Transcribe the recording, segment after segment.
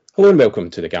Hello and welcome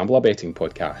to the Gambler Betting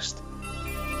Podcast.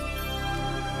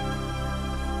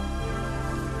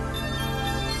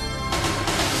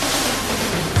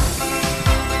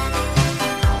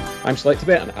 I'm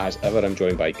SelectAbet, and as ever I'm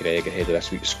joined by Greg ahead of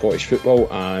this week's Scottish football.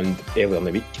 And earlier in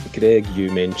the week, Greg, you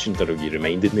mentioned, or you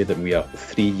reminded me, that we are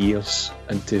 3 years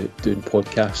into doing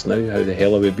podcasts now. How the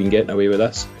hell have we been getting away with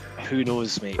this? Who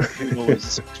knows, mate? Who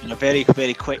knows? It's been a very,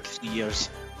 very quick 3 years.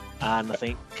 And I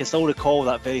think I can still recall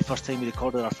that very first time we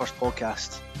recorded our first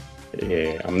podcast.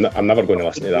 Yeah, I'm never going to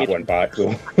listen to that one back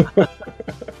though.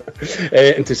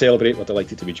 And to celebrate, we're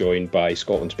delighted to be joined by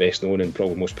Scotland's best known and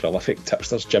probably most prolific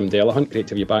tipsters, Jim Delahunt. Great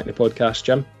to have you back in the podcast,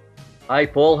 Jim. Hi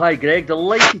Paul, hi Greg,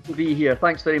 delighted to be here.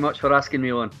 Thanks very much for asking me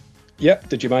on. Yep,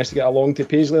 did you manage to get along to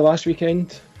Paisley last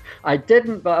weekend? I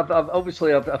didn't, but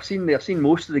I've seen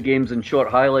most of the games in short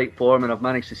highlight form, and I've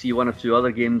managed to see one or two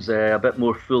other games a bit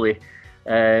more fully.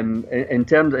 In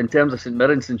terms of St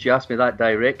Mirren, since you asked me that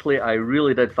directly, I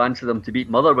really did fancy them to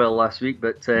beat Motherwell last week,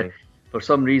 but for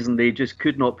some reason they just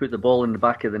could not put the ball in the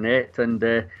back of the net. And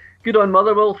good on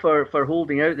Motherwell for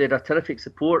holding out. They had a terrific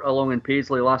support along in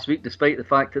Paisley last week, despite the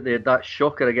fact that they had that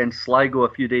shocker against Sligo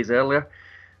a few days earlier.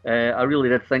 I really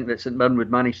did think that St Mirren would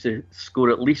manage to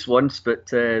score at least once, but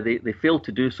they failed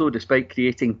to do so, despite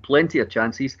creating plenty of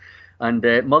chances. And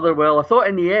Motherwell, I thought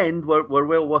in the end, were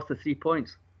well worth the 3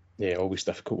 points. Yeah, always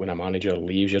difficult when a manager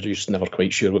leaves. You're just never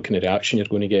quite sure what kind of reaction you're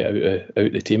going to get out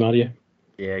the team, are you?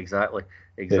 Yeah, exactly.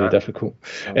 Very difficult.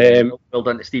 Well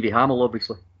done to Stevie Hamill,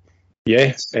 obviously.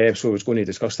 Yeah, so I was going to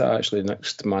discuss that actually.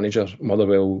 Next manager,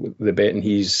 Motherwell, the betting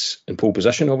he's in pole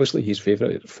position, obviously. He's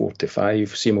favourite at 4-5.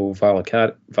 Simo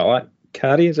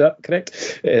Valakari, is that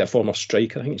correct? A former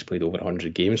striker. I think he's played over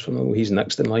 100 games for Motherwell. He's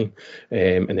next in line.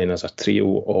 And then there's a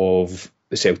trio of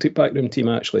the Celtic backroom team,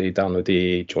 actually. Dan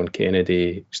O'Day, John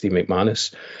Kennedy, Steve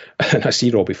McManus. And I see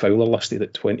Robbie Fowler listed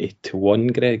at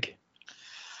 20-1, Greg.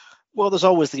 Well, there's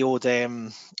always the old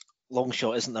long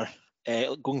shot, isn't there?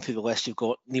 Going through the list, you've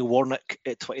got Neil Warnock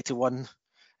at 20-1.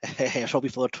 Robbie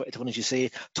Fowler 20-1, as you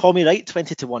say. Tommy Wright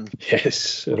 20-1.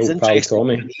 Yes, old pal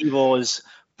Tommy. He was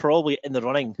probably in the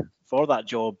running for that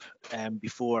job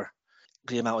before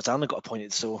Graham Alexander got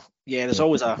appointed. So yeah, there's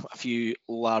always a few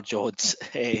large odds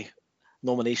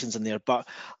nominations in there, but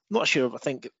I'm not sure. I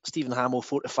think Stephen Hamill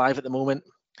 4-5 at the moment.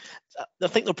 I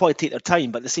think they'll probably take their time,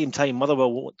 but at the same time,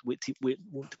 Motherwell won't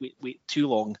wait too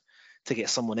long to get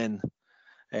someone in.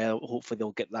 Hopefully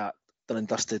they'll get that done and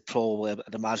dusted, probably,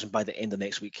 I'd imagine, by the end of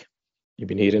next week. You've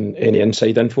been hearing any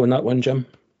inside info on that one, Jim?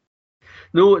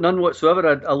 No, none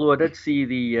whatsoever. Although I did see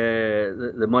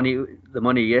the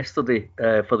money yesterday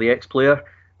for the ex-player,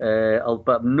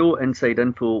 but no inside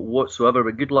info whatsoever.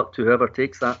 But good luck to whoever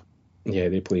takes that. Yeah,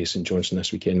 they play St Johnstone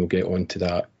this weekend. We'll get on to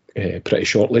that pretty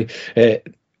shortly.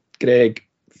 Greg,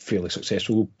 fairly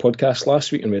successful podcast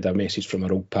last week, and we had a message from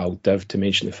our old pal Div to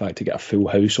mention the fact to get a full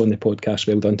house on the podcast.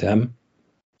 Well done to him.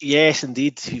 Yes,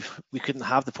 indeed. We couldn't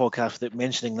have the podcast without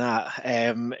mentioning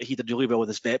that. He did really well with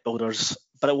his bet builders,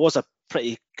 but it was a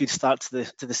pretty good start to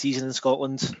the season in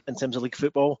Scotland in terms of league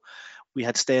football. We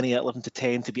had Steny at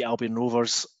 11-10 to beat Albion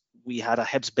Rovers. We had a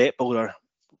Hibs bet builder,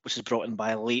 which is brought in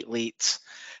by a late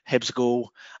Hibs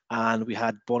goal, and we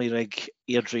had Bonnyrigg,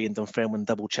 Airdrie and Dunfermline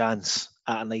double chance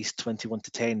at a nice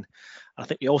 21-10. I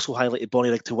think we also highlighted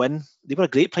Bonnyrigg to win. They were a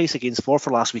great place against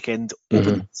Forfar last weekend,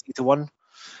 open 3-1.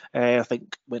 I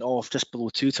think went off just below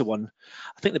 2-1.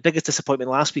 I think the biggest disappointment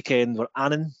last weekend were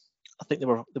Annan. I think they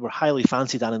were highly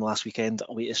fancied Annan last weekend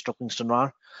away to struggling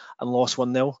Stranraer and lost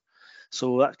 1-0.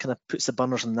 So that kind of puts the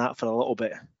burners on that for a little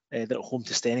bit. They're at home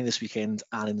to Steny this weekend,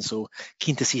 Annan. So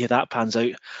keen to see how that pans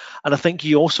out. And I think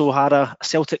you also had a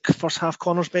Celtic first half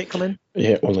corners bet come in.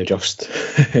 Yeah, only just.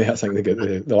 I think they got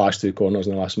the last two corners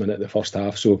in the last minute of the first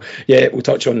half. So yeah, we'll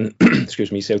touch on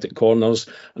Celtic corners,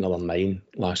 another 9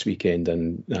 last weekend,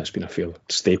 and that's been a fair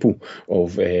staple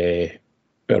of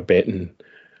our betting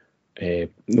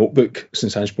notebook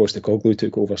since Ange Postecoglou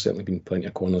took over. Certainly been plenty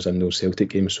of corners in those Celtic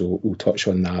games, so we'll touch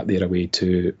on that. They're away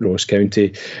to Ross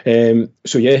County.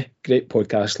 So yeah, great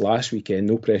podcast last weekend.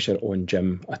 No pressure on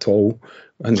Jim at all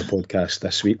on the podcast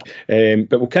this week,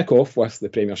 but we'll kick off with the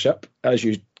Premiership. As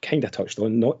you kind of touched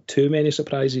on, not too many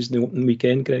surprises in the opening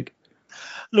weekend, Greg.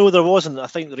 No, there wasn't. I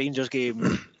think the Rangers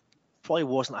game probably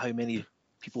wasn't how many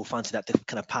people fancied that to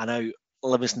kind of pan out.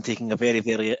 Livingston taking a very,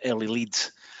 very early lead,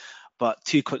 but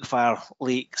 2 quick-fire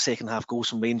late second-half goals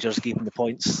from Rangers gave them the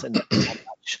points in that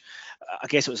match. I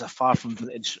guess it was a far from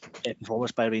vintage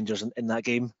performance by Rangers in that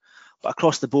game. But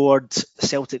across the board,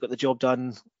 Celtic got the job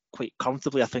done quite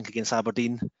comfortably, I think, against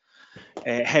Aberdeen.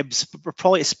 Hibs were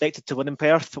probably expected to win in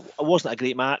Perth. It wasn't a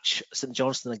great match. St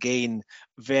Johnstone, again,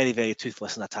 very, very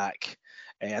toothless in attack.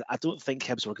 I don't think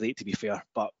Hibs were great, to be fair,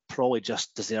 but probably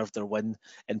just deserved their win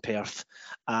in Perth.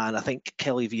 And I think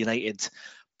Kelly v United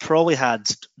probably had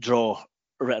draw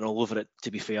written all over it,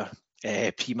 to be fair,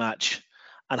 pre-match.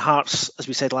 And Hearts, as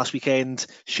we said last weekend,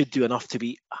 should do enough to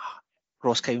beat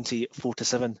Ross County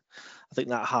 4-7. I think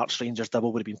that Hearts Rangers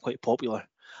double would have been quite popular.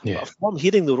 Yeah. But from what I'm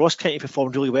hearing, though, Ross County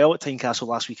performed really well at Tynecastle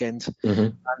last weekend.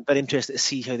 I'm very interested to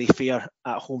see how they fare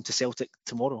at home to Celtic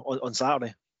tomorrow, on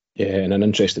Saturday. Yeah, and an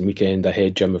interesting weekend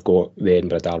ahead, Jim. We've got the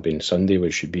Edinburgh Derby on Sunday,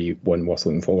 which should be one worth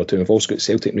looking forward to. We've also got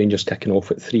Celtic and Rangers kicking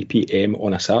off at 3 p.m.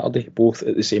 on a Saturday, both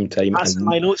at the same time. That's in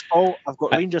my notes, Paul. I've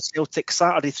got Rangers Celtic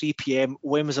Saturday 3 p.m.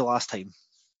 When was the last time?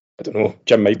 I don't know.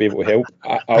 Jim might be able to help.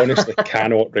 I honestly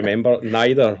cannot remember.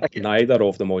 Neither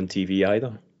of them on TV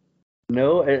either.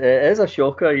 No, it is a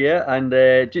shocker, yeah. And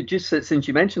just since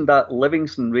you mentioned that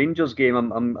Livingston Rangers game,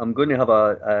 I'm going to have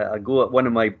a go at one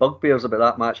of my bugbears about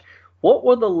that match. What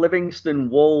were the Livingston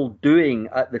Wall doing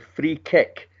at the free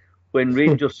kick when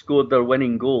Rangers scored their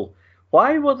winning goal?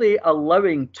 Why were they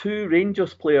allowing two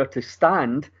Rangers players to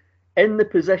stand in the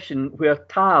position where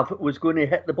Tav was going to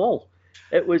hit the ball?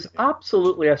 It was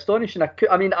absolutely astonishing.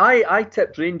 I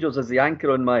tipped Rangers as the anchor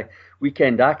on my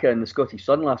weekend ACCA in the Scottish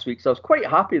Sun last week, so I was quite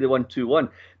happy they won 2-1.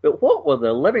 But what were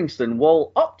the Livingston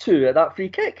Wall up to at that free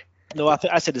kick? No,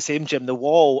 I said the same, Jim. The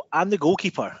Wall and the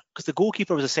goalkeeper, because the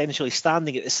goalkeeper was essentially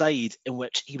standing at the side in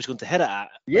which he was going to hit it at,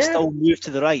 but still moved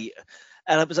to the right.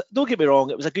 And it was, don't get me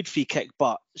wrong, it was a good free kick,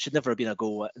 but it should never have been a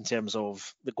goal in terms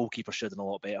of the goalkeeper should have done a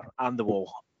lot better, and the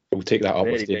Wall. We'll take that up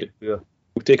with David.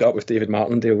 We'll take it up with David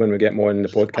Martindale when we get him on the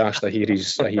podcast. I hear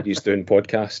he's doing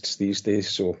podcasts these days,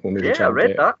 so we'll maybe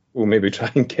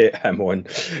try and get him on.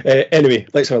 Anyway,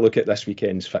 let's have a look at this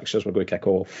weekend's fixtures. We're going to kick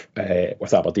off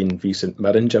with Aberdeen v St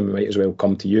Mirren. Jim, we might as well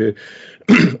come to you.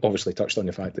 Obviously touched on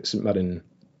the fact that St Mirren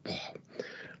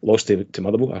lost to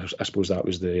Motherwell. I suppose that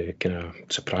was the kind of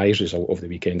surprise result of the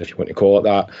weekend, if you want to call it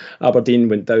that. Aberdeen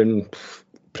went down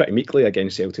pretty meekly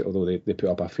against Celtic, although they put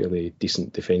up a fairly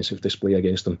decent defensive display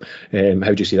against them.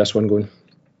 How do you see this one going?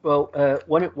 Well,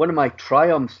 one of my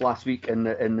triumphs last week in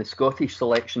the Scottish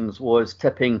selections was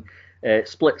tipping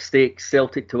split stakes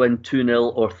Celtic to win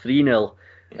 2-0 or 3-0.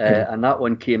 And that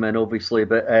one came in, obviously,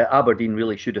 but Aberdeen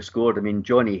really should have scored. I mean,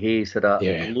 Johnny Hayes had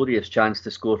a glorious chance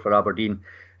to score for Aberdeen,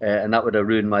 and that would have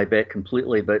ruined my bet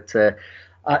completely. But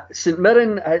St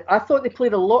Mirren, I thought they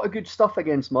played a lot of good stuff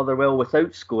against Motherwell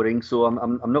without scoring, so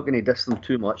I'm not going to diss them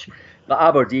too much. But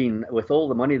Aberdeen, with all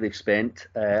the money they've spent,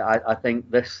 I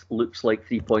think this looks like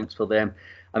 3 points for them.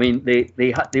 I mean,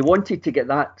 they wanted to get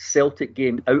that Celtic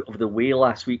game out of the way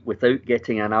last week without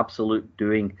getting an absolute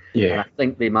doing. Yeah. And I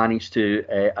think they managed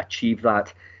to achieve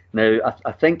that. Now,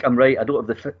 I think I'm right. I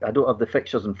don't have the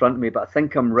fixtures in front of me, but I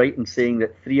think I'm right in saying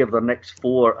that 3 of their next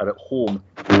 4 are at home.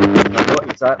 They're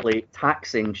not exactly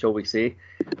taxing, shall we say.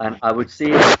 And I would say,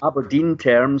 in Aberdeen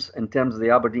terms, in terms of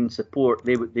the Aberdeen support,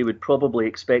 they would probably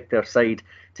expect their side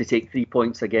to take 3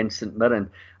 points against St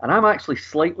Mirren. And I'm actually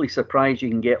slightly surprised you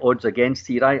can get odds against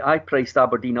here. I priced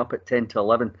Aberdeen up at 10 to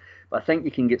 11, but I think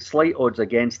you can get slight odds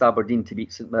against Aberdeen to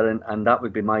beat St Mirren, and that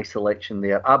would be my selection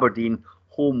there. Aberdeen,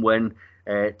 home win.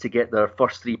 To get their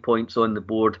first 3 points on the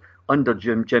board under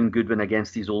Jim Goodwin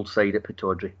against his old side at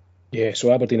Pittodrie. Yeah,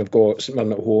 so Aberdeen have got St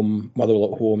Mirren at home,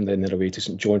 Motherwell at home, then they're away to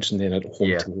St Johnstone, then at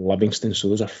home to Livingston. So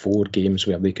those are 4 games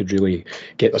where they could really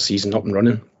get their season up and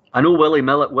running. I know Willie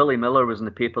Miller was in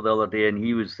the paper the other day, and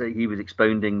he was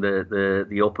expounding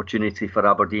the opportunity for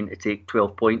Aberdeen to take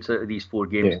 12 points out of these 4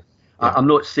 games. Yeah. I'm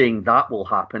not saying that will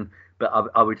happen, but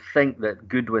I would think that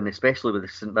Goodwin, especially with the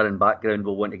St Mirren background,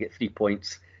 will want to get 3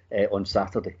 points on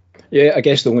Saturday. Yeah, I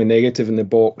guess the only negative in the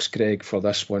box, Greg, for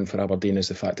this one for Aberdeen is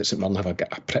the fact that St Mirren have a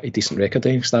pretty decent record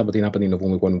against Aberdeen. Aberdeen have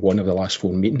only won 1 of the last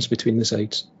 4 meetings between the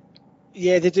sides.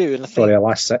 Yeah, they do. And the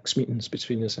last 6 meetings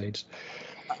between the sides.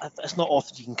 It's not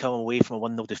often you can come away from a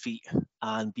 1-0 defeat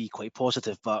and be quite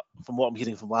positive, but from what I'm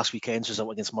hearing from last weekend's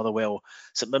result against Motherwell,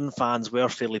 St Mirren fans were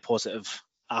fairly positive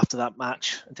after that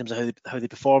match in terms of how they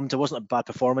performed. It wasn't a bad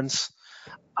performance.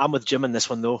 I'm with Jim in this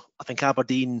one, though. I think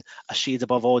Aberdeen, a shade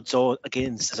above odds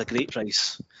against, is a great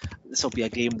price. This will be a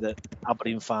game that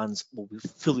Aberdeen fans will be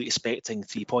fully expecting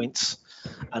 3 points.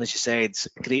 And as you said,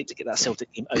 great to get that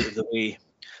Celtic game out of the way.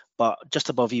 But just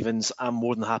above evens, I'm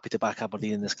more than happy to back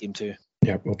Aberdeen in this game too.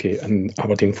 Yeah, okay. And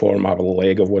Aberdeen form a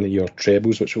leg of one of your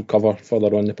trebles, which we'll cover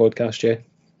further on the podcast, yeah?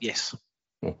 Yes.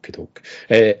 Okay, doke.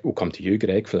 We'll come to you,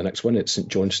 Greg, for the next one. It's St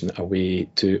Johnstone away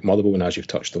to Motherwell, and as you've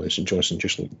touched on, St Johnstone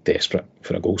just looked desperate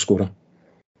for a goal scorer.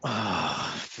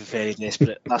 Very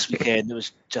desperate. Last weekend it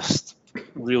was just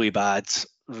really bad,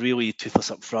 really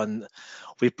toothless up front.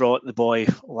 We brought the boy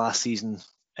last season,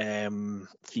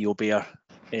 Theo Bair,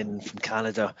 in from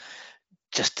Canada.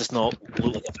 just does not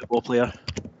look like a football player.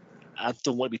 I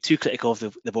don't want to be too critical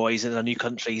of the boys in a new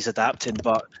country he's adapting,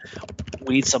 but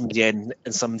we need somebody in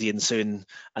soon,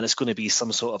 and it's going to be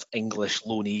some sort of English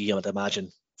loanee, I would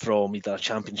imagine, from either a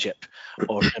championship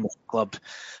or a club.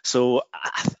 So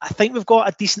I think we've got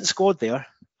a decent squad there.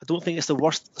 I don't think it's the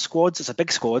worst squad. It's a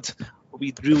big squad, but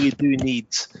we really do need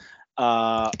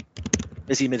a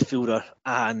busy midfielder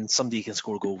and somebody who can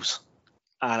score goals.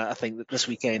 And I think that this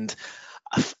weekend,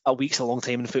 a week's a long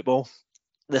time in football.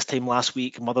 This time last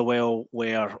week, Motherwell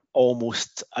were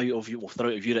almost out of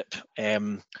Europe.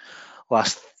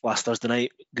 Last Thursday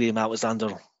night, Graham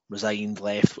Alexander resigned,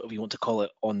 left, whatever you want to call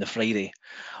it, on the Friday.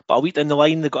 But a week down the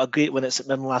line, they got a great win at St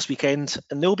Mirren last weekend,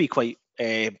 and they'll be quite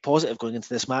positive going into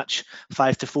this match,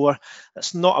 5-4.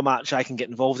 That's not a match I can get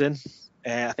involved in.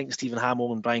 I think Stephen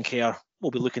Hamill and Brian Kerr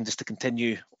will be looking just to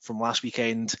continue from last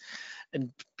weekend,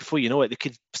 and before you know it, they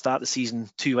could start the season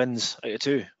 2 wins out of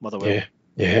 2, Motherwell.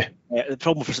 Yeah. The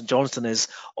problem for St Johnstone is,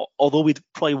 although we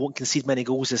probably won't concede many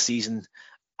goals this season,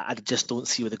 I just don't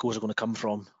see where the goals are going to come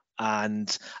from.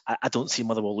 And I don't see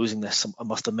Motherwell losing this, I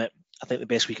must admit. I think the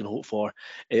best we can hope for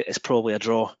is probably a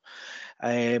draw.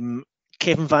 Kevin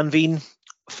Van Veen,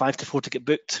 5-4 to get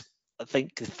booked. I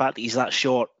think the fact that he's that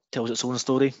short tells its own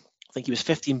story. I think he was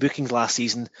 15 bookings last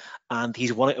season, and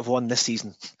he's 1 out of 1 this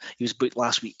season. He was booked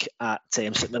last week at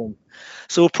St Mirren.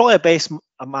 So probably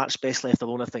a match best left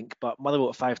alone, I think. But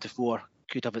Motherwell at 5-4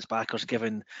 could have its backers,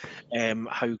 given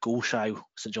how goal shy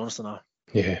St Johnstone are.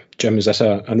 Yeah, Jim, is this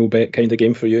a no bet kind of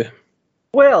game for you?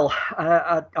 Well,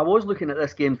 I was looking at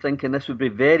this game thinking this would be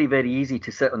very, very easy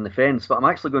to sit on the fence, but I'm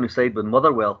actually going to side with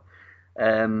Motherwell.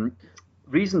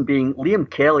 Reason being,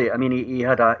 Liam Kelly. I mean, he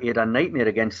had a nightmare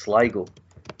against Sligo.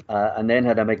 And then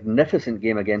had a magnificent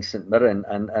game against St Mirren,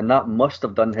 and that must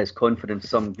have done his confidence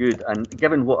some good. And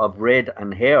given what I've read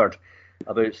and heard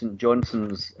about St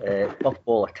Johnstone's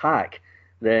puffball attack,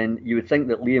 then you would think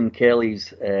that Liam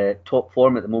Kelly's top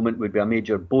form at the moment would be a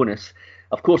major bonus.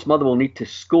 Of course, Motherwell need to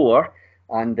score,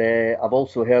 and I've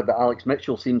also heard that Alex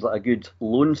Mitchell seems like a good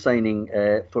loan signing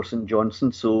for St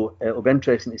Johnstone, so it'll be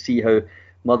interesting to see how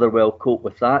Motherwell cope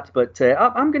with that. But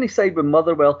I'm going to side with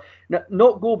Motherwell.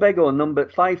 Not go big on them,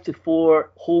 but 5-4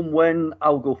 home win,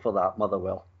 I'll go for that,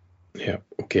 Motherwell. Yeah,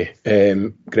 okay.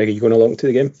 Greg, are you going along to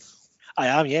the game? I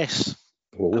am, yes.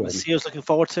 Oh, I was looking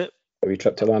forward to it. A wee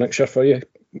trip to Lanarkshire for you.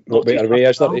 What better way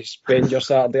is there to spend your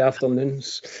Saturday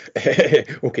afternoons?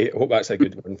 Okay, I hope that's a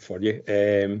good one for you.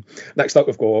 Next up,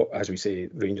 we've got, as we say,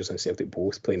 Rangers and Celtic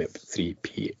both playing at 3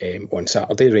 p.m. on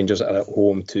Saturday. Rangers are at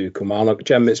home to Kilmarnock.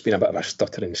 Jim, it's been a bit of a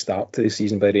stuttering start to the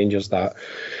season by Rangers. That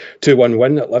 2-1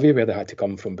 win at Livy, where they had to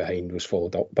come from behind, was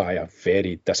followed up by a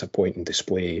very disappointing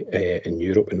display in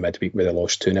Europe in midweek, where they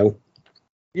lost 2-0.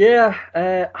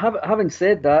 Yeah, having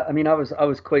said that, I mean, I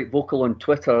was quite vocal on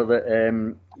Twitter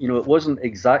that it wasn't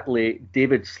exactly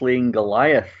David slaying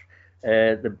Goliath.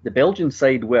 The Belgian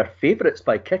side were favourites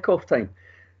by kick-off time,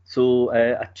 so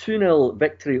a 2-0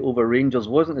 victory over Rangers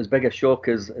wasn't as big a shock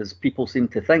as people seem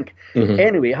to think. Mm-hmm.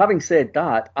 Anyway, having said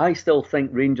that, I still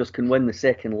think Rangers can win the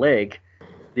second leg.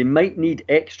 They might need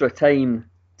extra time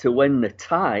to win the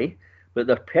tie, but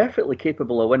they're perfectly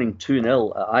capable of winning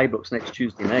 2-0 at Ibrox next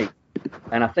Tuesday night.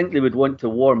 And I think they would want to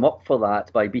warm up for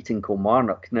that by beating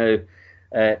Kilmarnock. Now,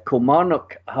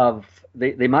 Kilmarnock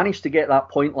they managed to get that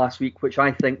point last week, which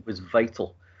I think was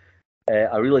vital.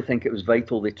 I really think it was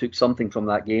vital. They took something from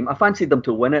that game. I fancied them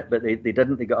to win it, but they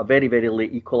didn't. They got a very, very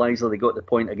late equaliser. They got the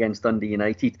point against Dundee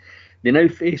United. They now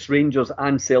face Rangers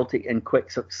and Celtic in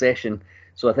quick succession.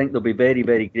 So I think they'll be very,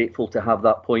 very grateful to have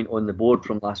that point on the board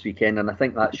from last weekend. And I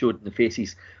think that showed in the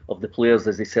faces of the players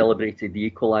as they celebrated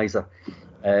the equaliser.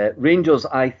 Rangers,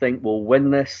 I think, will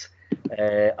win this.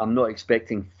 I'm not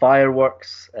expecting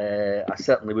fireworks. I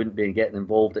certainly wouldn't be getting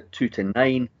involved at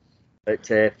 2-9. But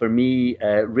for me,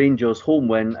 Rangers home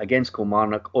win against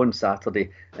Kilmarnock on Saturday.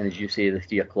 And as you say, the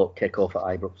 3 o'clock kick-off at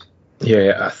Ibrox.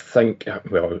 Yeah, I think,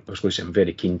 well, I was going to say I'm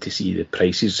very keen to see the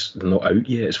prices. They're not out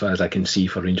yet as far as I can see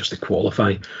for Rangers to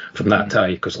qualify from that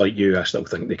tie. Because like you, I still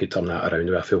think they could turn that around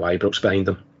with a full Ibrox behind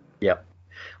them. Yeah.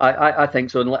 I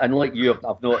think so, and like you,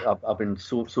 I've been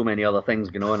so many other things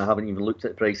going on. I haven't even looked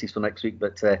at the prices for next week,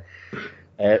 but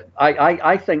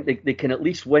I think they can at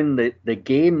least win the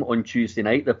game on Tuesday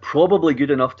night. They're probably good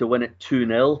enough to win it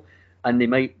 2-0, and they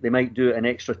might do it in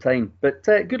extra time. But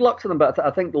good luck to them. But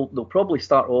I think they'll probably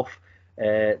start off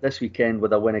this weekend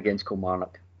with a win against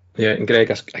Kilmarnock. Yeah, and Greg,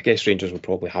 I guess Rangers will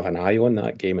probably have an eye on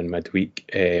that game in midweek.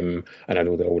 And I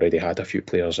know they already had a few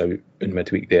players out in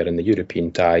midweek there in the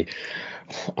European tie.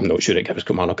 I'm not sure it gives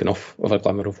Kilmarnock enough of a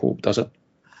glimmer of hope, does it?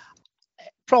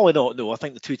 Probably not, no. I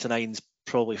think the 2-9 is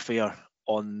probably fair.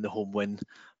 on the home win.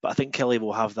 But I think Kelly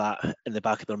will have that in the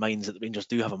back of their minds that the Rangers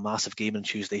do have a massive game on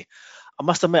Tuesday. I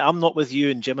must admit, I'm not with you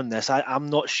and Jim on this. I'm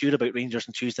not sure about Rangers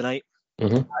on Tuesday night.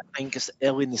 Mm-hmm. I think it's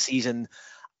early in the season.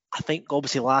 I think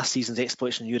obviously last season's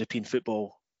exploits in European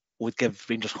football would give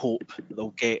Rangers hope that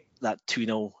they'll get that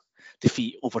 2-0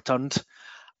 defeat overturned.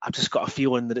 I've just got a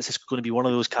feeling that it's just going to be one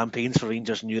of those campaigns for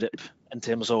Rangers in Europe in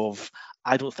terms of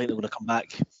I don't think they're going to come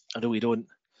back. I really don't.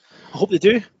 I hope they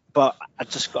do, but I've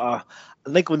just got a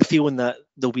niggling feeling that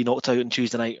they'll be knocked out on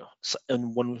Tuesday night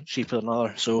in one shape or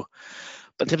another. So,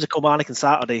 but in terms of Kilmarnock and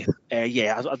Saturday,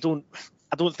 I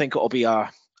don't think it'll be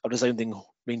a resounding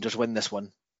Rangers win this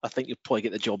one. I think you'll probably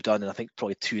get the job done, and I think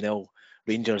probably 2-0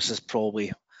 Rangers is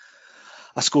probably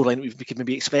a scoreline we can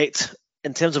maybe expect.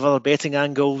 In terms of other betting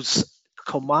angles,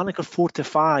 Kilmarnock are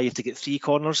 4-5 to get 3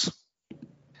 corners.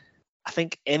 I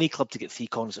think any club to get 3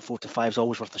 corners at 4-5 is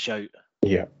always worth a shout.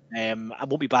 Yeah. I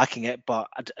won't be backing it, but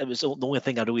it was the only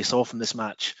thing I really saw from this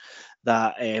match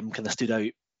that kind of stood out.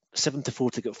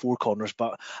 7-4 to get 4 corners,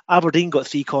 but Aberdeen got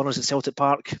 3 corners at Celtic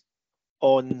Park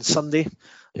on Sunday.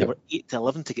 They were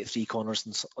 8-11 to get 3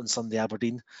 corners on Sunday,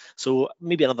 Aberdeen. So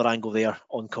maybe another angle there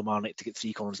on Kilmarnock to get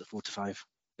 3 corners at 4-5.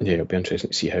 Yeah, it'll be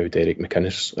interesting to see how Derek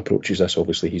McInnes approaches this.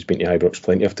 Obviously, he's been to Ibrox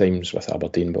plenty of times with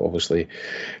Aberdeen, but obviously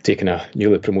taking a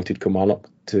newly promoted Kilmarnock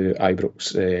to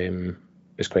Ibrox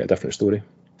is quite a different story.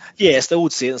 Yeah, it's the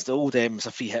old saying, it's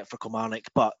a free hit for Kilmarnock,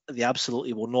 but they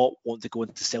absolutely will not want to go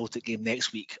into the Celtic game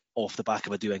next week off the back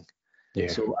of a doing. Yeah.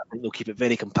 So I think they'll keep it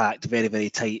very compact, very, very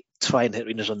tight, try and hit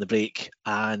Rangers on the break,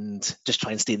 and just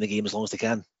try and stay in the game as long as they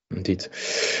can. Indeed.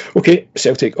 Okay,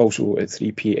 Celtic also at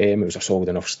 3 p.m. It was a solid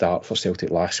enough start for Celtic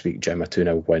last week. Jim, a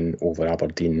 2-0 win over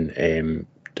Aberdeen.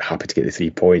 Happy to get the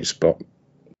 3 points, but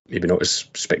maybe not as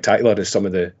spectacular as some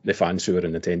of the fans who were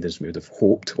in attendance would have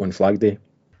hoped on Flag Day.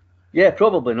 Yeah,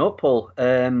 probably not, Paul.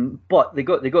 But they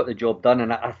got the job done,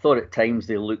 and I thought at times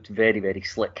they looked very, very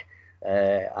slick.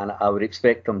 And I would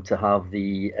expect them to have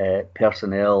the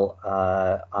personnel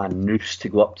and nous to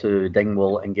go up to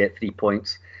Dingwall and get 3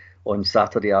 points on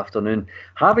Saturday afternoon.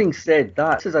 Having said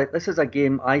that, this is a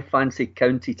game I fancy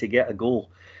County to get a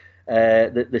goal.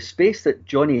 The space that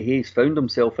Johnny Hayes found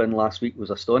himself in last week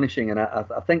was astonishing, and I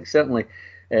think certainly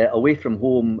away from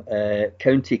home,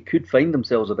 County could find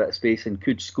themselves a bit of space and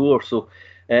could score. So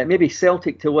maybe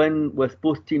Celtic to win with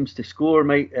both teams to score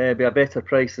might be a better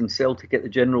price than Celtic at the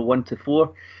general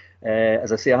 1-4.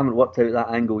 As I say, I haven't worked out that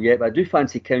angle yet, but I do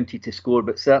fancy County to score,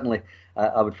 but certainly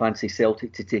I would fancy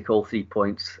Celtic to take all 3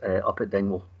 points up at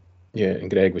Dingwall. Yeah, and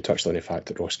Greg, we touched on the fact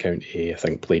that Ross County, I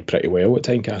think, played pretty well at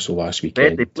Tynecastle last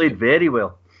weekend. They played very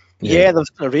well. Yeah, there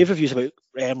was rave reviews about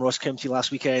Ross County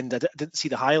last weekend. I didn't see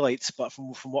the highlights, but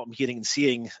from what I'm hearing and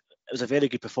seeing, it was a very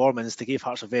good performance. They gave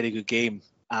Hearts a very good game.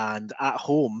 And at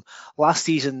home, last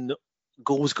season,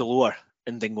 goals galore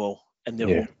in Dingwall in their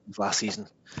home last season.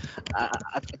 I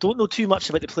don't know too much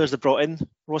about the players they brought in,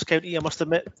 Ross County, I must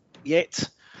admit, yet.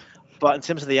 But in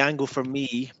terms of the angle for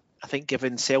me, I think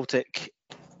given Celtic's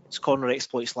corner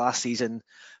exploits last season,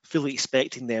 fully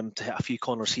expecting them to hit a few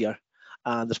corners here.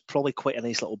 And there's probably quite a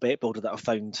nice little bet builder that I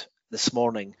found this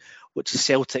morning, which is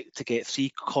Celtic to get 3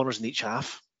 corners in each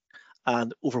half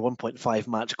and over 1.5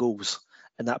 match goals.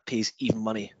 And that pays even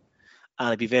money. And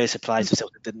I'd be very surprised if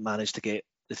Celtic didn't manage to get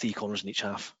the 3 corners in each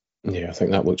half. Yeah, I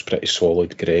think that looks pretty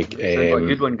solid, Greg. A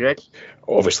good one, Greg.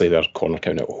 Obviously, their corner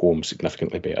count at home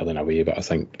significantly better than away, but I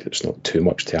think it's not too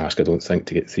much to ask, I don't think,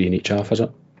 to get 3 in each half, is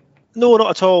it? No, not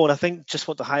at all. And I think just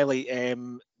want to highlight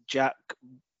Jack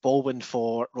Baldwin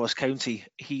for Ross County.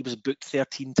 He was booked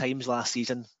 13 times last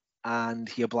season, and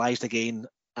he obliged again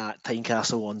at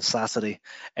Tynecastle on Saturday.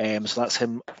 So that's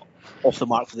him off the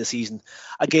mark for the season.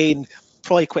 Again,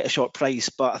 probably quite a short price,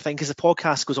 but I think as the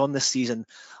podcast goes on this season,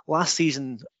 last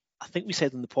season, I think we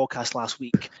said in the podcast last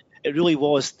week, it really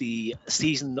was the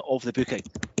season of the booking.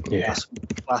 Yeah.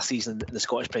 Last season in the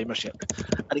Scottish Premiership.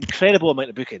 An incredible amount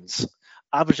of bookings,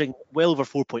 averaging well over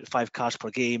 4.5 cards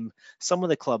per game. Some of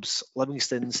the clubs,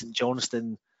 Livingston, St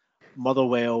Johnstone,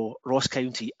 Motherwell, Ross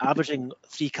County, averaging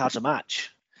 3 cards a match.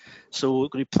 So going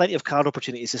to be plenty of card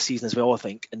opportunities this season as well, I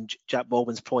think. And Jack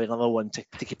Baldwin's probably another one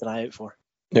to keep an eye out for.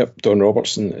 Yep, Don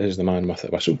Robertson is the man with the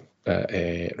whistle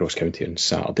at Ross County on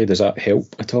Saturday. Does that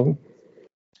help at all?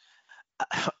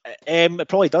 It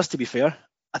probably does, to be fair.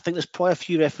 I think there's probably a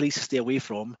few referees to stay away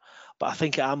from, but I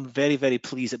think I'm very, very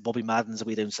pleased that Bobby Madden's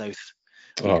away down south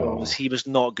because he was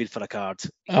not good for a card.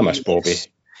 I miss Bobby.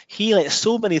 He let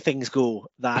so many things go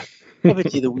that every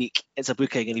day of the week it's a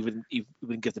booking and he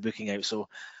wouldn't give the booking out. So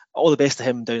all the best to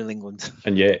him down in England.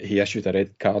 And yet he issued a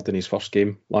red card in his first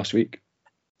game last week.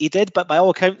 He did, but by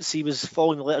all accounts, he was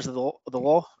following the letters of the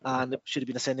law, and it should have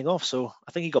been a sending off. So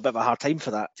I think he got a bit of a hard time for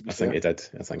that, to be fair. I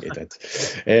think he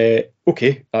did.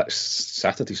 Okay, that's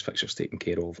Saturday's fixtures taken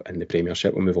care of in the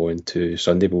Premiership. We'll move on to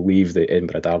Sunday. We'll leave the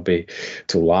Edinburgh Derby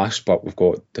till last, but we've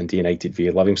got Dundee United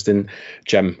via Livingston.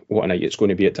 Jim, what a night it's going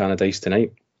to be at Tannadice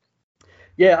tonight.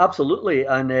 Yeah, absolutely,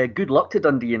 and good luck to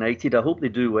Dundee United. I hope they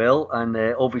do well, and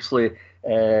obviously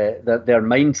their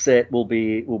mindset will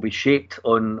be shaped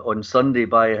on Sunday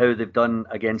by how they've done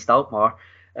against Alkmaar.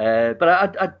 But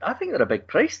I think they're a big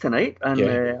price tonight, and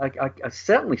I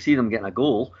certainly see them getting a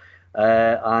goal.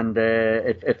 And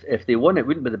if they won, it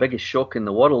wouldn't be the biggest shock in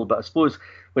the world. But I suppose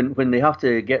when they have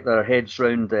to get their heads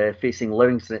round facing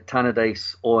Livingston at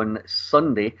Tannadice on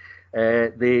Sunday,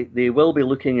 they will be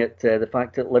looking at the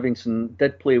fact that Livingston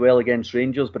did play well against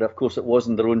Rangers, but of course it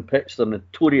wasn't their own pitch. They're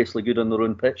notoriously good on their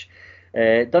own pitch.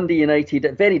 Dundee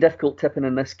United, very difficult tipping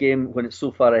in this game when it's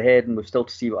so far ahead, and we're still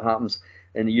to see what happens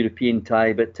in the European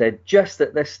tie. But just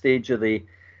at this stage of the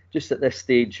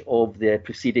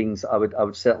proceedings, I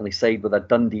would certainly side with a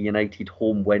Dundee United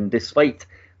home win, despite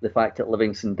the fact that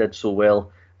Livingston did so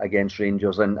well against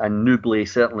Rangers, and Newbley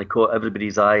certainly caught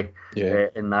everybody's eye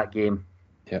in that game.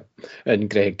 Yeah, and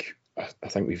Greg, I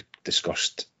think we've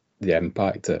discussed the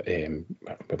impact that,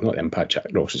 not the impact Jack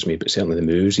Ross has made, but certainly the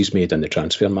moves he's made in the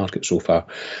transfer market so far.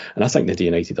 And I think Dundee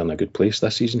United are in a good place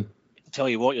this season. I'll tell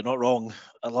you what, you're not wrong.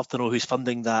 I'd love to know who's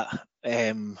funding that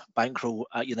bankroll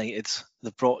at United.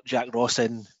 They've brought Jack Ross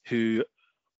in, who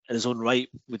in his own right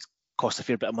would cost a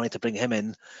fair bit of money to bring him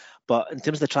in. But in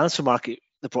terms of the transfer market,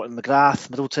 they brought in McGrath,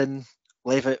 Middleton,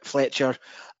 Levitt, Fletcher.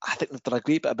 I think they've done a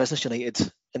great bit of business,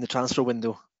 United, in the transfer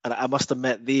window. And I must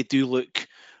admit, they do look,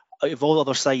 out of all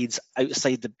other sides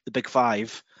outside the big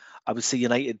five, I would say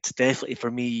United definitely, for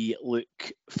me, look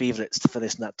favourites to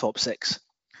finish in that top six.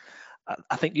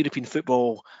 I think European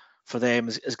football for them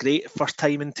is great. First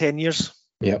time in 10 years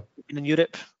in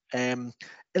Europe.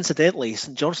 Incidentally,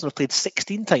 St Johnstone have played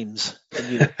 16 times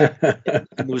in Europe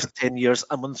in those 10 years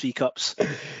and won 3 cups. I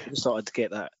just thought I'd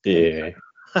get that. Yeah.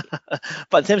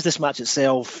 But in terms of this match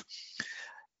itself,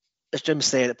 as Jim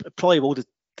said, it probably will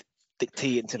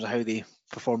dictate in terms of how they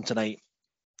perform tonight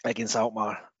against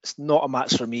Alkmaar. It's not a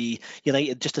match for me.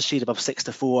 United just a shade above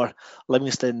 6-4.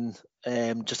 Livingston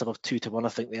just above 2-1. I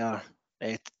think they are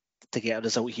to get a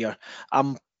result here.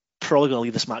 I'm probably going to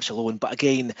leave this match alone. But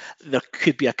again, there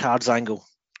could be a cards angle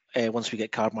once we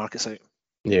get card markets out.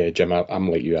 Yeah, Jim, I'm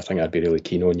like you. I think I'd be really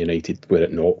keen on United were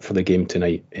it not for the game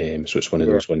tonight. So it's one of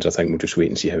those ones. I think we'll just wait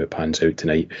and see how it pans out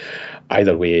tonight.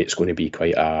 Either way, it's going to be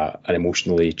quite an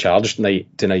emotionally charged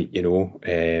night tonight,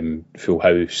 full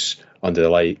house, under the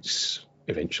lights,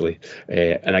 eventually,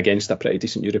 and against a pretty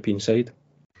decent European side.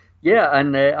 Yeah,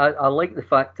 and I like the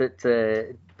fact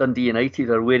that Dundee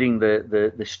United are wearing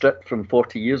the strip from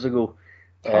 40 years ago.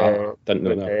 Didn't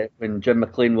know that. When Jim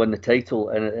McLean won the title,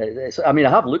 and I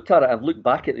have looked at it. I've looked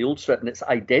back at the old strip, and it's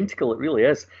identical. It really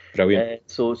is brilliant.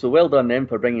 So well done them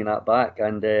for bringing that back.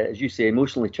 And as you say,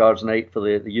 emotionally charged night for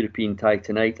the European tie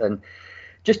tonight. And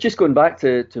just going back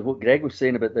to what Greg was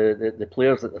saying about the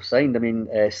players that they've signed. I mean,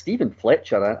 Stephen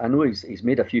Fletcher. I know he's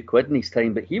made a few quid in his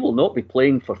time, but he will not be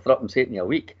playing for Threepton Halfpenny a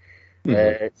week.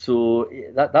 Mm-hmm. So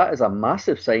that is a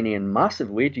massive signing and massive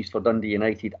wages for Dundee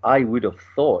United, I would have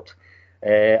thought.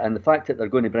 And the fact that they're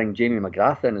going to bring Jamie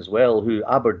McGrath in as well, who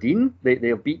Aberdeen,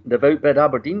 they've outbid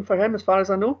Aberdeen for him, as far as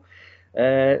I know.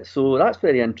 So that's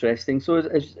very interesting. So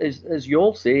as you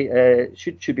all say,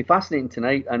 should be fascinating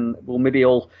tonight, and we'll maybe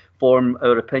all form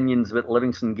our opinions about the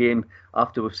Livingston game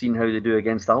after we've seen how they do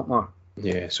against Alkmaar.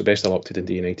 Yeah, so best of luck to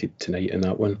Dundee United tonight in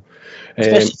that one.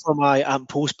 Especially for my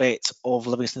post bet of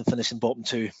Livingston finishing bottom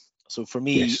 2. So for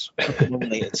me, yes.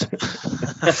 United.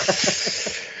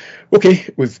 Okay,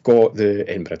 we've got the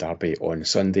Edinburgh Derby on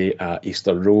Sunday at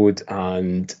Easter Road,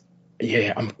 and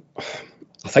yeah,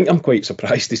 I think I'm quite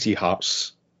surprised to see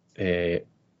Hearts, Hibs,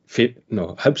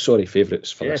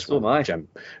 favourites for this one, Jim.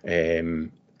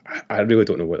 I really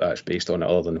don't know what that's based on,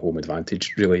 other than home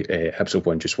advantage, really. Hibs have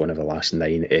won just one of the last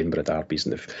 9 Edinburgh Derbies,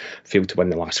 and they've failed to win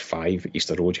the last 5 at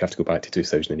Easter Road. You have to go back to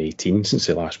 2018 since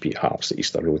they last beat Hearts at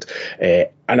Easter Road.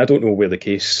 And I don't know where the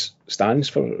case stands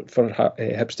for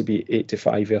Hibs to be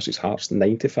 8-5 versus Hearts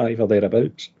 9-5 or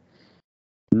thereabouts.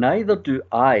 Neither do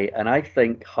I, and I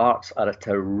think Hearts are a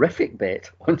terrific bet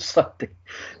on Sunday.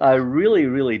 I really,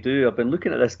 really do. I've been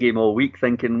looking at this game all week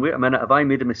thinking, wait a minute, have I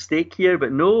made a mistake here?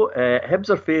 But no, Hibs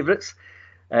are favourites.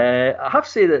 I have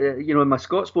to say that, in my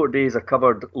Scotsport days, I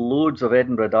covered loads of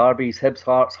Edinburgh derbies, Hibs,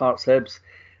 Hearts, Hearts, Hibs.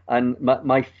 And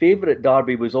my favourite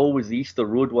derby was always the Easter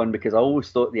Road one, because I always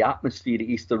thought the atmosphere at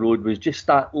Easter Road was just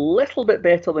that little bit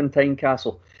better than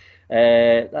Tynecastle.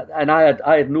 And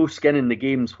I had no skin in the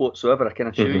games whatsoever, I can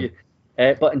assure you.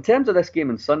 But in terms of this game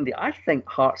on Sunday, I think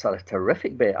Hearts are a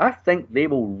terrific bet. I think they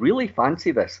will really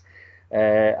fancy this.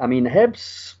 I mean,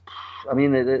 Hibs,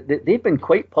 they've been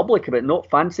quite public about not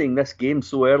fancying this game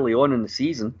so early on in the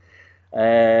season.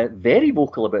 Very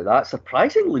vocal about that,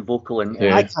 surprisingly vocal. I can't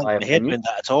get my head around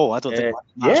that at all. I don't think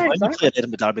that's why we play at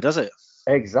Edinburgh Derby, does it?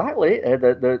 Exactly.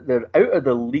 They're out of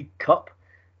the League Cup.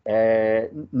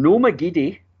 No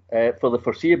McGeady for the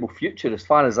foreseeable future, as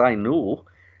far as I know.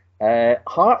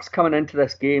 Hearts coming into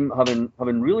this game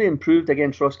having really improved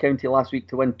against Ross County last week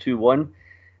to win 2-1.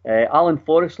 Alan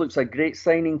Forrest looks a great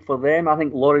signing for them. I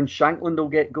think Lawrence Shankland will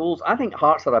get goals. I think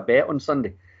Hearts are a bet on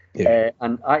Sunday. Yeah.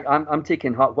 And I'm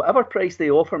taking Hearts. Whatever price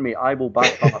they offer me, I will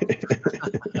back Hearts.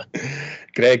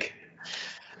 Greg?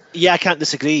 Yeah, I can't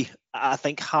disagree. I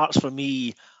think Hearts, for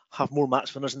me, have more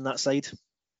match winners on that side.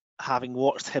 Having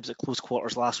watched Hibs at close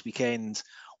quarters last weekend,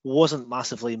 wasn't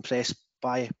massively impressed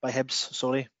by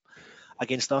Hibs,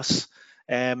 against us.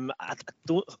 I'm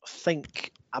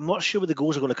not sure where the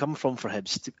goals are going to come from for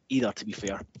Hibs either, to be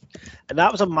fair. And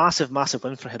that was a massive, massive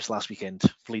win for Hibs last weekend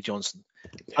for Lee Johnson.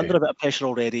 Yeah. Under a bit of pressure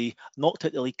already, knocked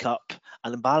out the League Cup,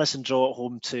 an embarrassing draw at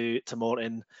home to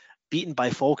Morton, beaten by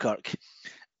Falkirk.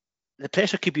 The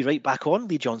pressure could be right back on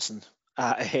Lee Johnson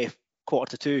at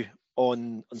 1:45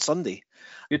 on Sunday.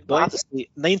 Good point.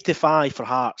 95 for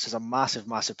Hearts is a massive,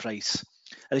 massive price.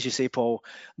 And as you say, Paul,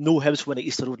 no Hibs win at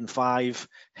Easter Road in 5.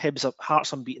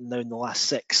 Hearts unbeaten now in the last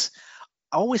 6.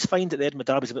 I always find that the Edinburgh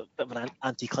Derby is a bit of an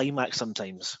anticlimax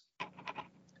sometimes.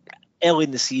 Early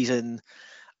in the season,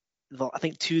 I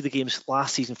think 2 of the games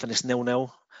last season finished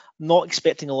 0-0. Not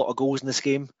expecting a lot of goals in this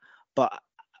game, but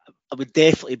I would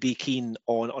definitely be keen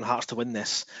on Hearts to win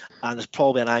this. And there's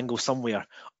probably an angle somewhere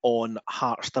on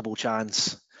Hearts double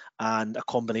chance and a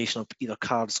combination of either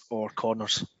cards or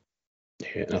corners.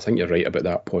 Yeah, and I think you're right about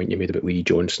that point you made about Lee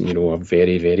Johnson. A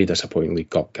very, very disappointing League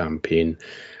Cup campaign.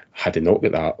 Had he not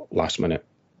got that last minute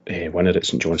winner at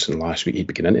St Johnstone last week, he'd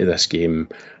be going into this game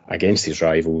against his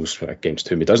rivals, against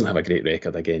whom he doesn't have a great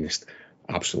record against,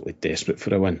 absolutely desperate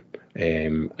for a win.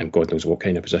 And God knows what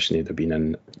kind of position he'd have been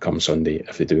in come Sunday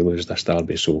if they do lose this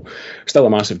derby. So still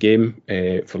a massive game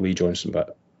for Lee Johnson,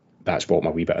 but that's bought him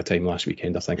a wee bit of time last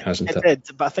weekend, I think, hasn't it? It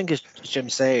did, but I think as Jim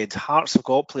said, Hearts have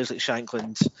got players like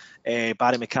Shankland,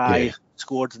 Barry Mackay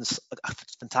scored a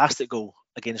fantastic goal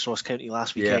against Ross County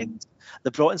last weekend. Yeah. They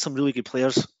brought in some really good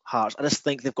players, Hearts. I just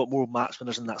think they've got more match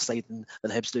winners on that side than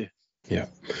Hibs do. Yeah.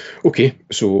 Okay,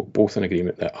 so both in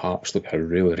agreement that Hearts look a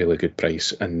really, really good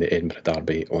price in the Edinburgh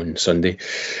Derby on Sunday.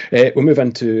 We'll move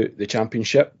into the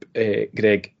Championship.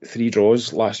 Greg, 3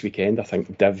 draws last weekend. I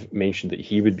think Div mentioned that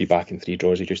he would be back in 3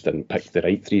 draws. He just didn't pick the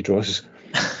right 3 draws.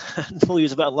 No, he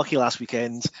was a bit unlucky last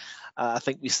weekend. I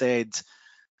think we said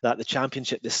that the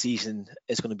Championship this season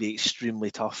is going to be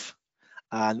extremely tough.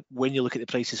 And when you look at the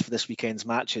prices for this weekend's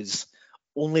matches,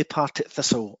 only Partick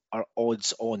Thistle are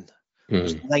odds on.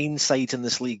 There's 9 sides in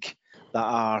this league that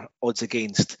are odds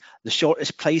against. The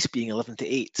shortest price being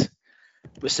 11-8,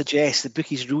 which suggests the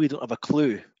bookies really don't have a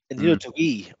clue, and neither do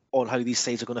we, on how these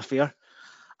sides are going to fare.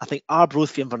 I think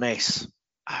Arbroath v Inverness,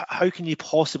 how can you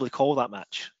possibly call that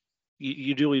match?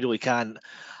 You really, really can't.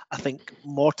 I think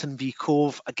Morton v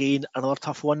Cove, again, another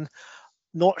tough one.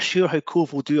 Not sure how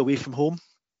Cove will do away from home.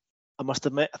 I must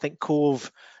admit, I think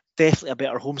Cove, definitely a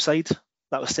better home side.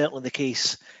 That was certainly the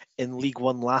case in League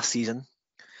One last season.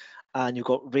 And you've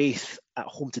got Raith at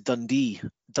home to Dundee.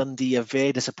 Dundee, a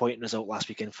very disappointing result last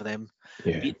weekend for them.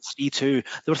 Yeah. 3-2.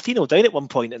 They were 3-0 down at one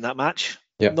point in that match.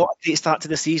 Yep. Not a great start to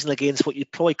the season against what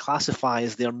you'd probably classify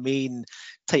as their main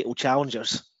title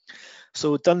challengers.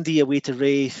 So Dundee away to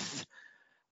Raith.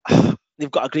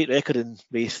 They've got a great record in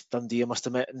Raith, Dundee, I must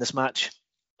admit, in this match.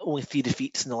 Only 3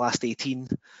 defeats in the last 18.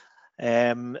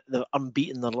 They're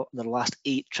unbeaten in their last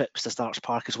 8 trips to Starks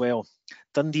Park as well.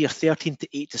 Dundee are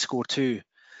 13-8 to score 2.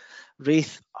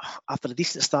 Raith, after a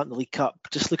decent start in the League Cup,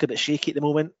 just look a bit shaky at the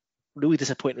moment. Really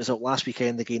disappointing result last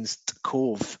weekend against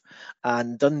Cove.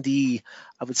 And Dundee,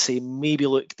 I would say, maybe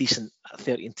look decent at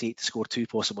 13-8 to score 2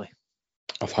 possibly.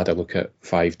 I've had a look at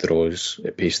 5 draws.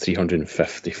 It pays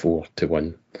 354 to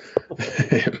 1.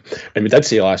 And we did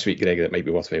say last week, Greg, that it might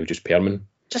be worthwhile just permanent.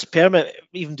 Just permit,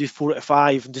 even do 4 out of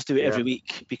 5 and just do it every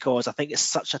week, because I think it's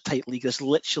such a tight league. There's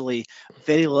literally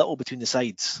very little between the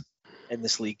sides in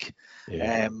this league.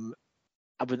 Yeah.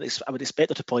 I would expect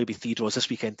there to probably be 3 draws this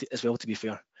weekend as well, to be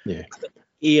fair. Yeah.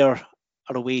 Ayr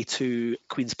are away to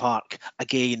Queen's Park.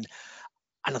 Again,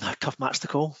 another tough match to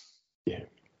call. Yeah.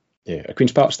 Are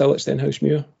Queen's Park still at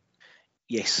Stenhousemuir?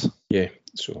 Yes. Yeah,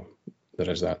 so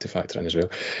there is that to factor in as well.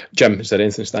 Jim, is there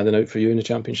anything standing out for you in the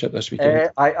Championship this weekend?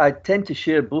 I tend to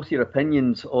share both your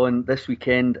opinions on this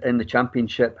weekend in the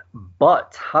Championship,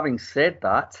 but having said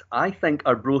that, I think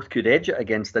Arbroath could edge it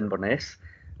against Inverness.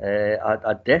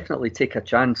 I'd definitely take a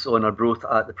chance on Arbroath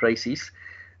at the prices.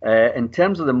 In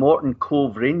terms of the Morton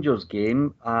Cove Rangers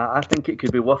game, I think it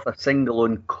could be worth a single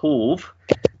on Cove.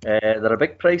 They're a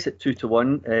big price at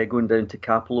 2-1 going down to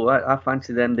Capello. I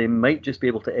fancy them. They might just be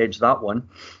able to edge that one.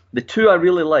 The two I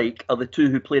really like are the two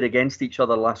who played against each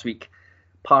other last week,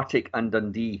 Partick and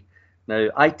Dundee. Now,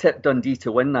 I tipped Dundee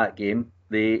to win that game.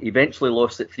 They eventually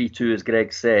lost at 3-2, as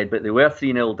Greg said, but they were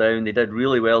 3-0 down. They did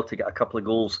really well to get a couple of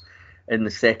goals in the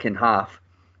second half.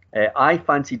 I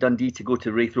fancy Dundee to go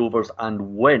to Wraith Rovers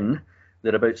and win.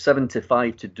 They're about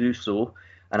 7-5 to do so.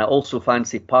 And I also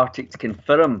fancy Partick to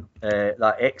confirm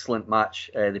that excellent match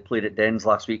they played at Dens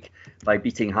last week by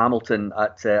beating Hamilton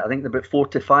at, I think, about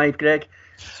 4-5, Greg.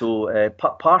 So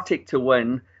Partick to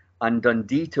win and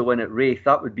Dundee to win at Wraith,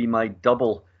 that would be my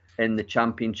double in the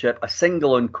Championship. A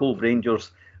single on Cove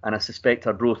Rangers, and I suspect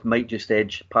Arbroath might just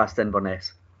edge past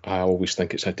Inverness. I always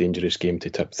think it's a dangerous game to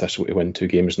tip Thistle to win 2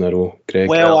 games in a row, Greg.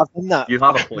 Well, I've done that. You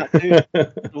have a point.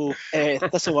 So,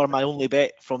 Thistle were my only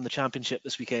bet from the Championship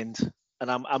this weekend. And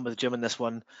I'm with Jim in this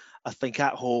one. I think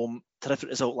at home, terrific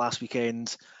result last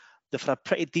weekend. They've had a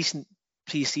pretty decent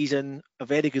pre-season, a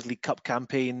very good League Cup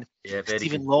campaign. Yeah,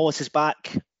 Stephen Lawless is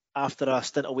back after a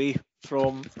stint away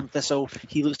from Thistle.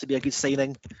 He looks to be a good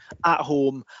signing. At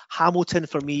home, Hamilton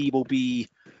for me will be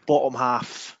bottom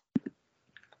half,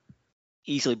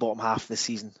 easily bottom half this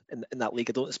season in that league.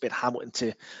 I don't expect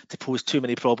Hamilton to pose too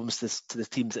many problems to the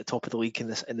teams at the top of the league in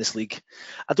this league.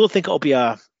 I don't think it'll be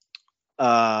a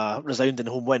resounding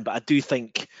home win, but I do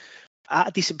think at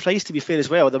a decent price, to be fair as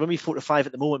well. They're maybe 4-5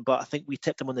 at the moment, but I think we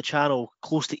tipped them on the channel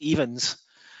close to evens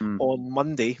on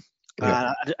Monday.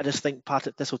 Yeah. I just think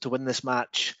Partick Thistle to win this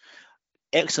match.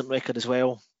 Excellent record as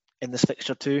well in this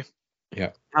fixture too.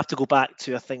 Yeah, I have to go back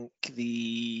to, I think,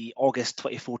 the August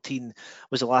 2014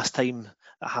 was the last time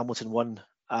that Hamilton won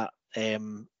at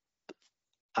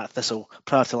Thistle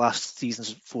prior to last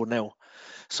season's 4-0.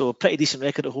 So a pretty decent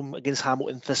record at home against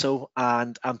Hamilton Thistle,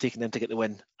 and I'm taking them to get the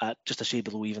win at just a shade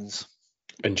below evens.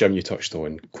 And Jim, you touched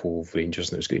on Cove Rangers,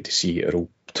 and it was great to see our old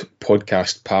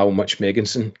podcast pal Mitch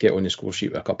Megginson get on the score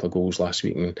sheet with a couple of goals last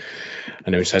week and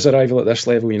announce his arrival at this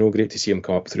level. Great to see him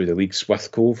come up through the leagues with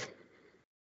Cove.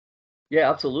 Yeah,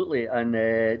 absolutely. And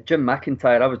Jim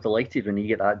McIntyre, I was delighted when he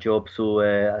got that job. So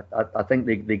I think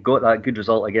they got that good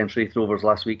result against Wraith Rovers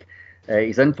last week.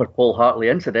 He's in for Paul Hartley.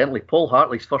 Incidentally, Paul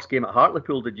Hartley's first game at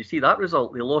Hartlepool, did you see that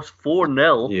result? They lost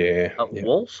 4-0 at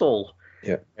Walsall.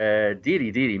 Yeah.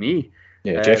 Deary me.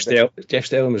 Yeah, Jeff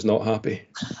Stelling was not happy.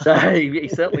 He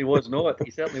certainly was not.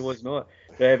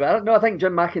 But I think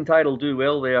Jim McIntyre will do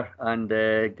well there, and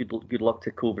good luck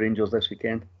to Cove Rangers this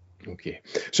weekend. Okay,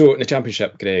 so in the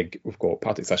Championship, Greg, we've got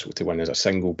Partick Thistle to win as a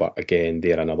single, but again,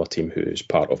 they're another team who's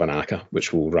part of an ACCA,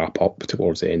 which we'll wrap up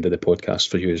towards the end of the podcast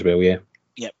for you as well, yeah?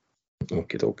 Yep.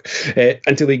 Okay, doke.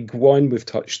 Into League One, we've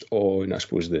touched on, I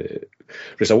suppose, the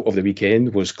result of the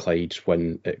weekend was Clyde's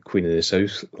win at Queen of the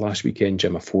South last weekend,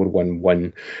 Jim, a 4-1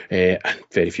 win, and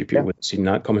very few people had seen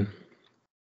that coming.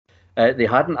 They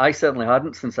hadn't. I certainly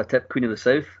hadn't since I tipped Queen of the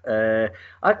South.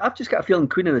 I've just got a feeling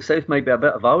Queen of the South might be a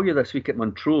bit of value this week at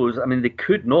Montrose. I mean, they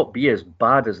could not be as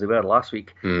bad as they were last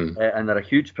week, and they're a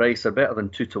huge price. They're better than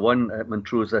 2-1 at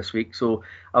Montrose this week. So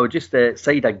I would just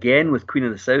side again with Queen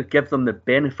of the South, give them the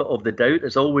benefit of the doubt.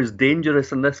 It's always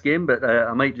dangerous in this game, but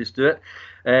I might just do it.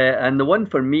 And the one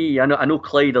for me, I know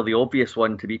Clyde are the obvious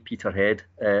one to beat Peterhead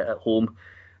at home.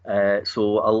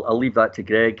 So I'll leave that to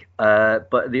Greg.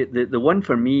 But the one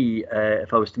for me,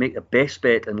 if I was to make the best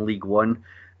bet in League One,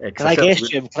 can I guess,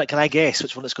 Jim? Can I guess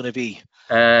which one it's going to be?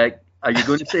 Are you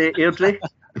going to say Airdrie?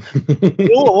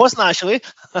 No, it wasn't actually.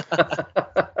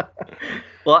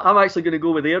 Well, I'm actually going to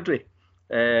go with Airdrie.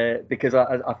 Because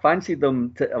I fancied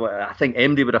them I think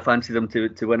MD would have fancied them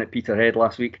to win at Peterhead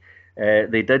last week.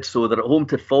 They did so. They're at home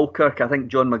to Falkirk. I think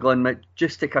John McGlynn might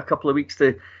just take a couple of weeks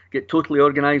to get totally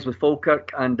organised with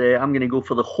Falkirk, and I'm going to go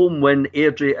for the home win,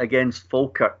 Airdrie against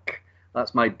Falkirk.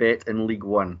 That's my bet in League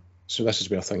One. So this is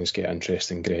where things get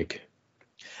interesting, Greg.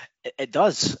 It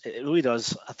does. It really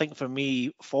does. I think for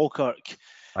me, Falkirk,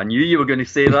 I knew you were going to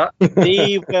say that.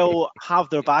 They will have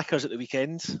their backers at the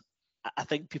weekend. I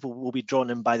think people will be drawn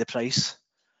in by the price.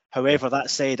 However, that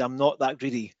said, I'm not that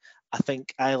greedy. I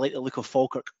think I like the look of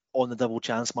Falkirk on the double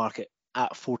chance market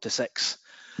at 4-6.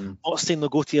 Not saying they'll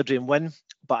go to Airdrie and win,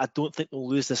 but I don't think they'll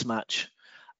lose this match.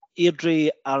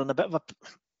 Airdrie are in a bit of a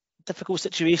difficult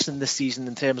situation this season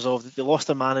in terms of they lost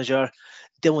their manager.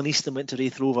 Dylan Easton went to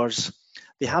Raith Rovers.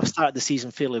 They have started the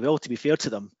season fairly well, to be fair to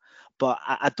them, but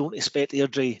I don't expect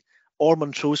Airdrie or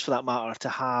Montrose, for that matter, to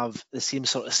have the same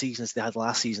sort of season as they had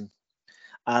last season.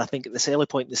 And I think at this early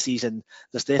point in the season,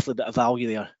 there's definitely a bit of value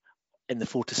there in the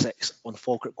 4-6 on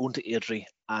Falkirk going to Airdrie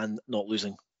and not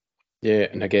losing. Yeah,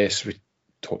 and I guess we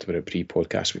talked about it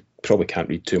pre-podcast. We probably can't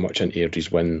read too much into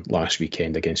Airdrie's win last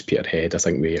weekend against Peterhead. I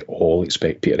think we all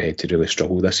expect Peterhead to really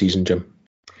struggle this season, Jim.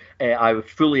 I would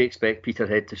fully expect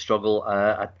Peterhead to struggle.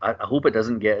 I hope it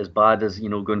doesn't get as bad as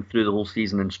going through the whole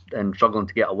season and struggling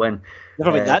to get a win.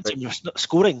 Never mind that, Jim.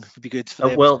 Scoring would be good for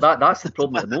them. Well, that's the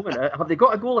problem at the moment. Have they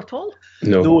got a goal at all?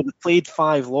 No, they played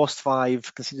 5, lost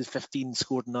 5, conceded 15,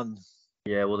 scored none.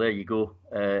 Yeah, well, there you go.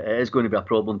 It is going to be a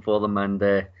problem for them,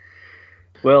 and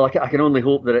well, I can only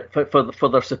hope that for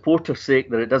their supporters' sake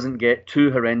that it doesn't get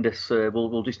too horrendous.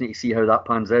 We'll just need to see how that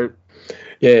pans out.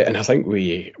 Yeah, and I think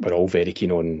we're all very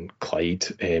keen on Clyde.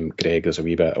 Greg, there's a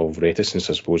wee bit of reticence,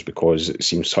 I suppose, because it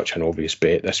seems such an obvious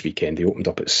bet this weekend. They opened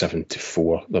up at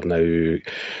 7-4. They're now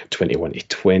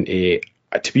 21-20.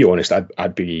 To be honest,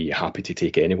 I'd be happy to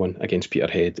take anyone against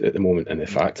Peterhead at the moment, and the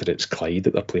fact that it's Clyde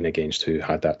that they're playing against, who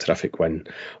had that terrific win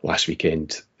last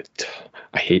weekend.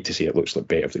 I hate to say it looks like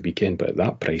bet of the weekend, but at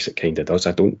that price it kind of does.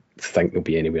 I don't think they'll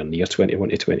be anywhere near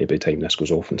 21-20 by the time this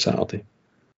goes off on Saturday.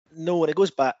 No, and it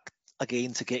goes back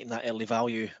again to getting that early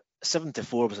value.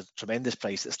 7-4 was a tremendous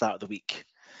price at the start of the week,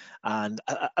 and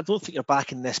I don't think you're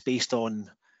backing this based on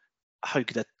how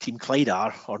good a team Clyde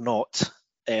are or not.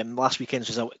 Last weekend's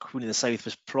result at Queen of the South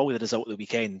was probably the result of the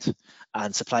weekend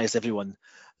and surprised everyone.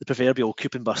 The proverbial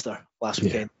coupon buster last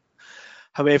weekend.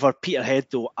 However, Peterhead,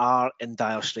 though, are in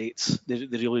dire straits. They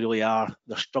really, really are.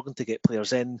 They're struggling to get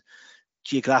players in.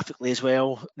 Geographically as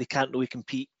well, they can't really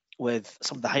compete with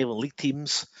some of the Highland League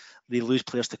teams. They lose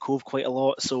players to Cove quite a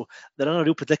lot. So they're in a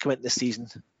real predicament this season.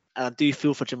 And I do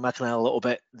feel for Jim McIntyre a little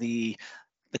bit, the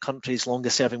country's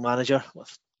longest serving manager,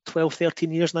 12,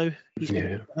 13 years now. He's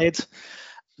been ahead.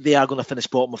 They are going to finish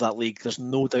bottom of that league. There's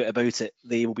no doubt about it.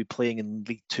 They will be playing in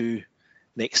League 2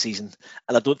 next season.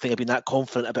 And I don't think I've been that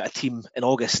confident about a team in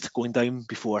August going down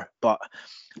before, but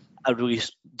I really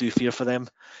do fear for them.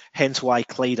 Hence why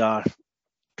Clyde are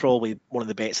probably one of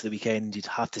the bets of the weekend, you'd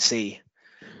have to say,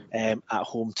 at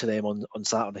home to them on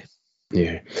Saturday.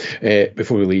 Yeah.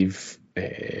 Before we leave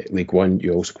League 1,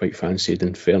 you also quite fancied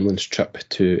Dunfermline's trip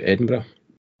to Edinburgh.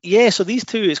 Yeah, so these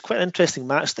two, it's quite an interesting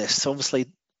match this.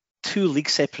 Obviously, 2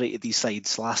 leagues separated these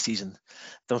sides last season.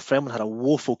 Dunfermline had a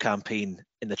woeful campaign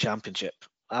in the Championship,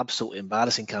 absolutely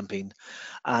embarrassing campaign,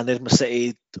 and Edinburgh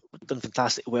City done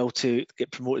fantastic well to get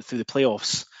promoted through the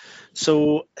playoffs.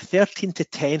 So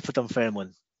 13-10 for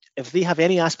Dunfermline. If they have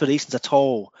any aspirations at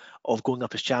all of going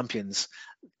up as champions,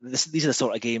 these are the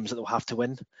sort of games that they'll have to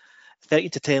win.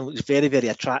 13-10 looks very, very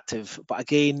attractive, but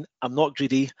again, I'm not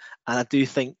greedy, and I do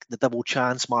think the double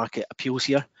chance market appeals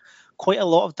here. Quite a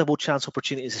lot of double chance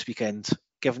opportunities this weekend,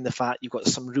 given the fact you've got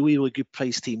some really, really good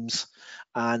price teams,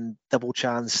 and double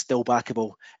chance still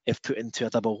backable if put into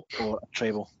a double or a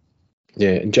treble.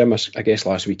 Yeah, and Jim, I guess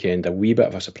last weekend, a wee bit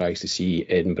of a surprise to see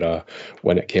Edinburgh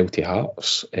win at Kelty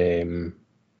Hearts.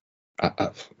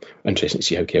 Interesting to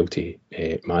see how Kelty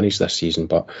managed this season,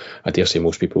 but I dare say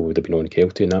most people would have been on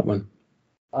Kelty in that one.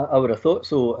 I would have thought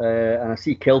so, and I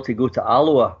see Kelty go to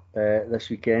Alloa this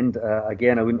weekend.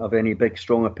 Again, I wouldn't have any big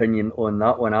strong opinion on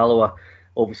that one. Alloa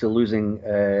obviously losing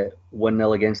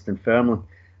 1-0 against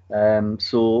Dunfermline.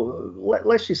 So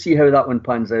let's just see how that one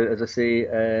pans out. As I say,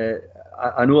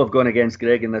 I know I've gone against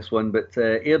Greg in this one, but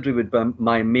Airdrie would be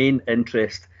my main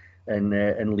interest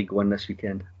in League 1 this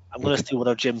weekend. I'm going to steal one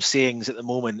of Jim's sayings at the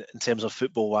moment in terms of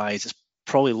football-wise. It's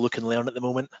probably look and learn at the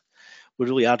moment. We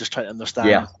really are just trying to understand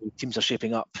how teams are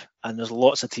shaping up, and there's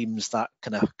lots of teams that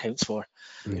kind of counts for.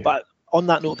 Yeah. But on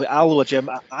that note about Alloa, Jim,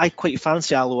 I quite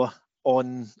fancy Alloa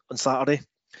on Saturday.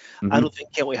 Mm-hmm. I don't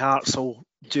think Kelty Hearts will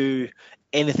do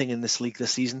anything in this league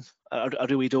this season. I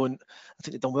really don't. I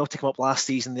think they've done well to come up last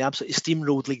season. They absolutely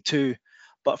steamrolled League 2.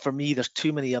 But for me, there's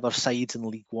too many other sides in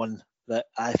League 1 that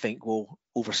I think will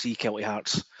oversee Kelty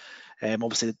Hearts.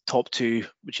 Obviously, the top 2,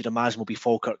 which you'd imagine will be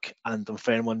Falkirk and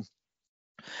Dunfermline,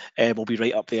 will be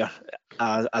right up there,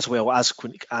 as well as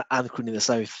Queen of the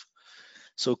South.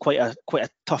 So quite a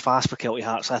tough ask for Kelty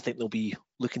Hearts. I think they'll be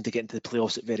looking to get into the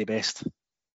playoffs at very best.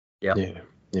 Yeah.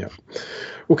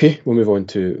 Okay, we'll move on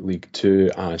to League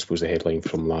 2. I suppose the headline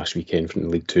from last weekend from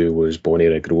League 2 was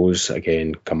Bonaire Rose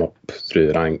again come up through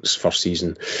the ranks first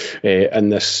season in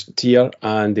this tier,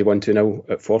 and they won 2-0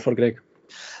 at Forfar, Greg.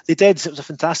 They did. It was a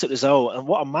fantastic result, and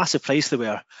what a massive price they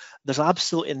were. There's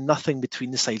absolutely nothing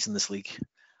between the sides in this league.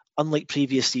 unlike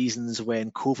previous seasons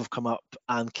when Cove have come up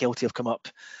and Kelty have come up,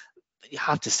 you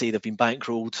have to say they've been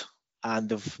bankrolled and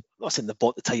they've, not saying they've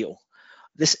bought the title.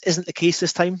 This isn't the case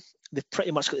this time. They've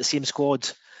pretty much got the same squad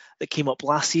that came up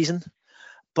last season.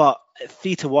 But at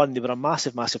 3-1, they were a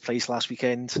massive price last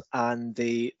weekend, and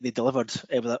they delivered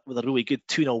with a really good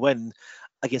 2-0 win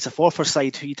against a Forfar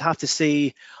side who you'd have to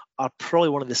say are probably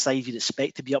one of the sides you'd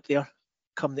expect to be up there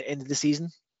come the end of the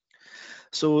season.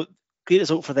 So great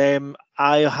result for them.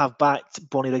 I have backed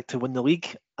Bonnyrigg to win the league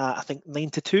at, I think,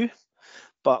 9-2.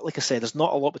 But like I said, there's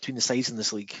not a lot between the sides in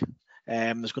this league.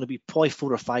 There's going to be probably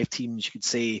 4 or 5 teams you could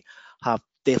say have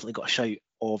definitely got a shout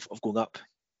of going up.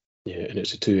 Yeah, and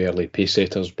it's the two early pace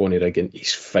setters, Bonnyrigg and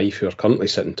East Fife, who are currently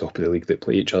sitting top of the league, that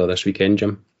play each other this weekend,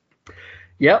 Jim.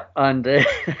 Yeah, and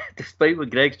despite what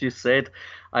Greg's just said,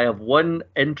 I have one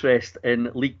interest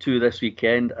in League 2 this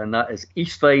weekend, and that is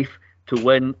East Fife to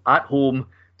win at home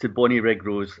to Bonnyrigg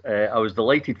Rose. I was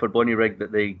delighted for Bonnyrigg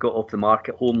that they got off the mark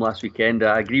at home last weekend.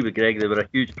 I agree with Greg, they were a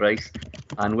huge price,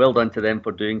 and well done to them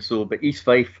for doing so. But East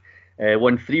Fife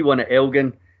won 3-1 at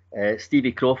Elgin.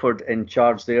 Stevie Crawford in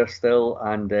charge there still,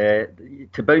 and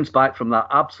to bounce back from that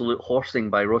absolute horsing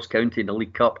by Ross County in the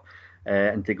League Cup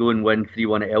and to go and win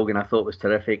 3-1 at Elgin, I thought was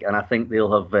terrific, and I think they'll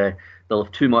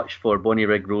have too much for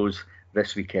Bonnyrigg Rose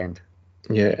this weekend.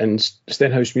 Yeah, and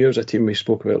Stenhousemuir's a team we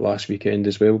spoke about last weekend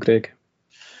as well, Greg.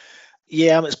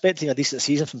 Yeah, I'm expecting a decent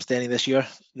season from Stenny this year.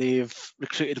 They've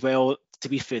recruited well. To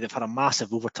be fair, they've had a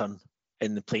massive overturn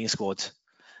in the playing squad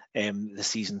this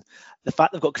season. The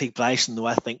fact they've got Craig Bryson, though,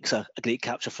 I think is a great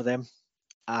capture for them.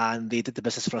 And they did the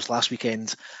business for us last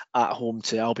weekend at home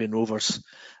to Albion Rovers.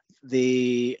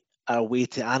 They are away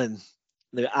to Annan.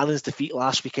 Now, Annan's defeat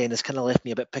last weekend has kind of left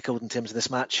me a bit pickled in terms of this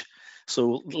match.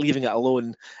 So leaving it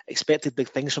alone, expected big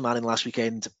things from Annan last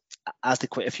weekend, as did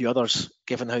quite a few others,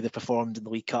 given how they performed in the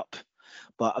League Cup.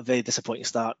 But a very disappointing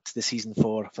start to the season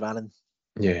for Annan.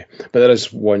 Yeah, but there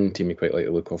is one team you quite like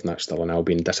the look of, and that's Stirling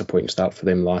Albion. Disappointing start for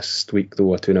them last week,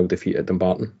 though, a 2-0 defeat at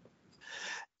Dumbarton.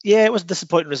 Yeah, it was a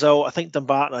disappointing result. I think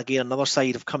Dumbarton, again, another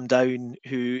side have come down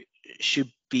who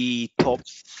should be top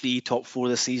 3, top 4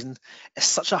 this season. It's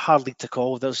such a hard league to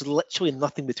call. There's literally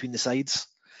nothing between the sides.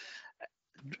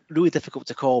 Really difficult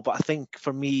to call, but I think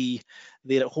for me,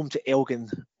 they're at home to Elgin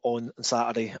on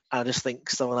Saturday, and I just think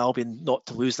Stirling Albion not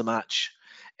to lose the match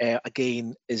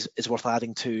again is worth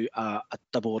adding to a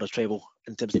double or a treble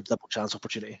in terms of double chance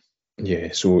opportunity.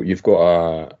 Yeah, so you've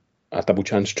got a double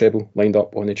chance treble lined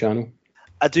up on the channel.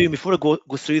 I do. Before I go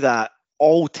through that,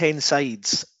 all 10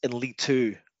 sides in League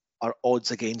 2 are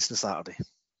odds against on Saturday,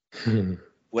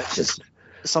 which is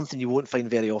something you won't find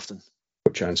very often.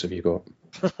 What chance have you got?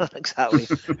 Exactly.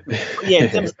 Yeah,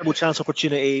 in terms of double chance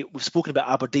opportunity, we've spoken about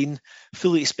Aberdeen,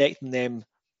 fully expecting them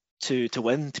to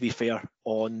win, to be fair,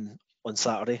 on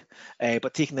Saturday,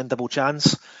 but taking them double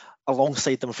chance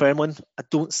alongside Dunfermline. I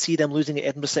don't see them losing at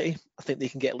Edinburgh City. I think they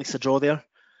can get at least a draw there.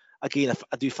 Again,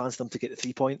 I do fancy them to get the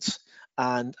 3 points,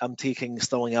 and I'm taking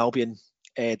Stirling Albion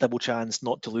double chance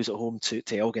not to lose at home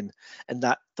to Elgin, and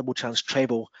that double chance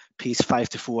treble pays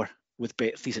 5-4 with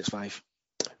Bet365.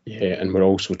 Yeah, and we're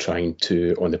also trying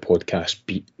to, on the podcast,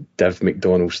 beat Div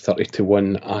McDonald's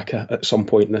 30-1 ACCA at some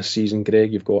point in this season.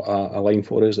 Greg, you've got a line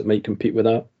for us that might compete with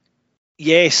that?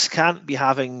 Yes, can't be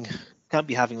having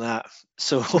that.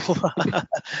 So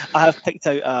I have picked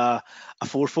out a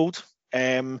fourfold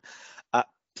at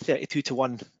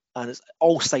 32-1, and it's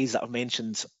all sides that I've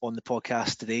mentioned on the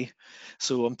podcast today.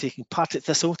 So I'm taking Partick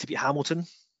Thistle to beat Hamilton,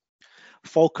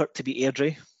 Falkirk to beat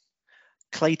Airdrie,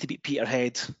 Clyde to beat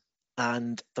Peterhead,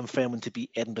 and Dunfermline to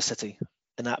beat Edinburgh City,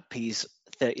 and that pays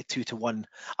 32-1.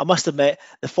 I must admit,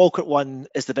 the Falkirk one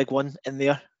is the big one in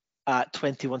there at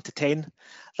 21-10.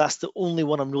 That's the only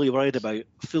one I'm really worried about.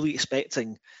 Fully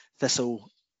expecting Thistle,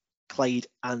 Clyde,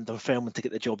 and Dunfermline to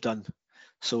get the job done.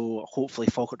 So hopefully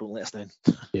Falkirk don't let us down.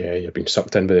 Yeah, you've been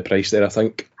sucked in by the price there, I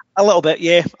think. A little bit,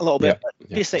 yeah, a little bit.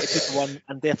 Yeah. Pays 32-1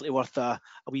 and definitely worth a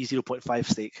wee 0.5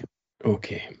 stake.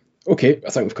 Okay, I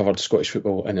think we've covered Scottish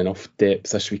football in enough depth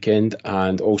this weekend,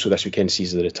 and also this weekend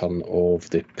sees the return of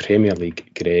the Premier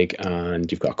League, Greg,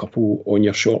 and you've got a couple on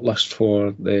your shortlist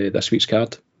for this week's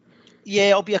card. Yeah,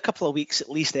 it'll be a couple of weeks at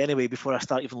least anyway before I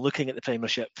start even looking at the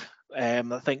Premiership. I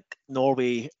think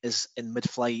Norway is in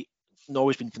mid-flight.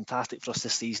 Norway's been fantastic for us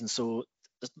this season, so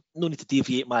there's no need to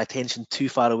deviate my attention too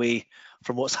far away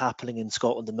from what's happening in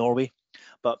Scotland and Norway,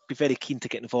 but be very keen to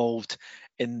get involved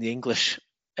in the English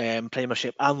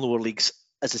Premiership and lower leagues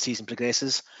as the season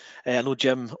progresses. I know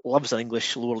Jim loves an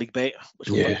English lower league bet, which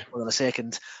we'll talk about in a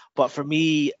second. But for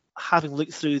me, having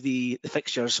looked through the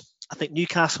fixtures, I think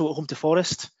Newcastle at home to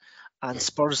Forest and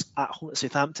Spurs at home to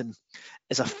Southampton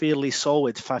is a fairly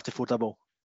solid 5-4 double.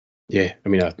 Yeah, I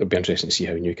mean, it'd be interesting to see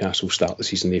how Newcastle start the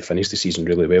season. They finished the season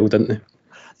really well, didn't they?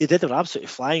 They did. They were absolutely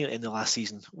flying in the last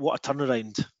season. What a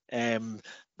turnaround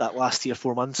that last 3 or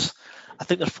 4 months. I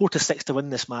think they're 4-6 to win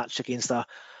this match against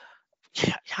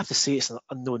you have to say it's an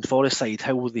unknown Forest side.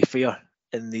 How will they fare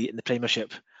in the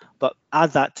Premiership? But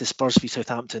add that to Spurs v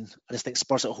Southampton. I just think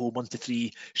Spurs at home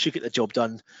 1-3 should get the job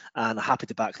done, and I'm happy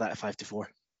to back that at 5-4.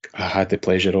 I had the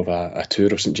pleasure of a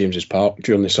tour of St James's Park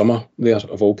during the summer there,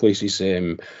 of all places.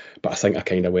 But I think I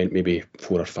kind of went maybe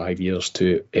 4 or 5 years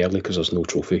too early because there's no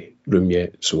trophy room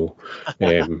yet. So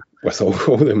with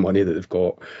all the money that they've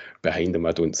got behind them,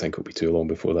 I don't think it'll be too long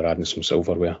before they're adding some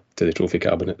silverware to the trophy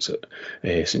cabinets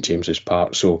at St James's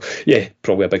Park. So yeah,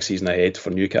 probably a big season ahead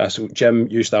for Newcastle. Jim,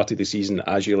 you started the season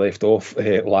as you left off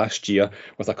last year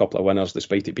with a couple of winners,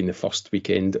 despite it being the first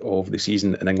weekend of the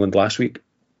season in England last week.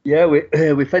 Yeah,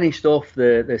 we finished off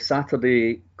the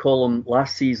Saturday column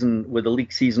last season with the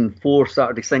league season 4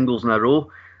 Saturday singles in a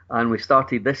row, and we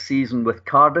started this season with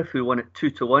Cardiff, who won it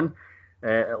 2-1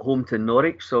 at home to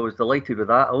Norwich. So I was delighted with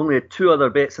that. I only had 2 other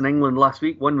bets in England last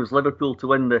week. One was Liverpool to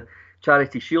win the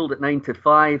Charity Shield at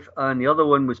 9-5, and the other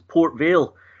one was Port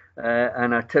Vale,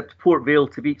 and I tipped Port Vale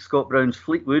to beat Scott Brown's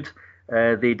Fleetwood.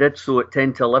 They did so at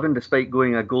 10-11 despite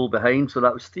going a goal behind, so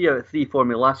that was 3 out of 3 for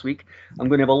me last week. I'm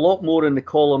going to have a lot more in the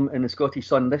column in the Scottish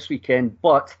Sun this weekend,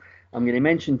 but I'm going to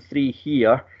mention 3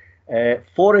 here.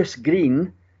 Forest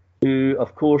Green, who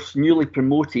of course newly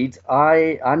promoted,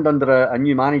 and under a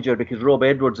new manager because Rob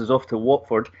Edwards is off to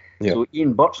Watford. Yep. So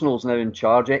Ian Burchnall's now in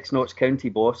charge, ex-Notts County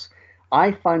boss.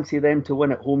 I fancy them to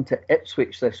win at home to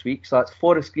Ipswich this week, so that's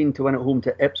Forest Green to win at home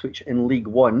to Ipswich in League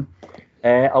One.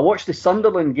 I watched the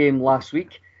Sunderland game last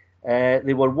week.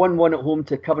 They were 1-1 at home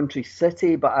to Coventry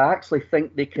City, but I actually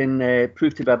think they can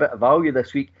prove to be a bit of value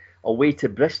this week away to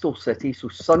Bristol City. So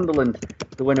Sunderland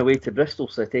to win away to Bristol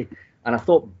City. And I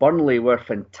thought Burnley were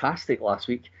fantastic last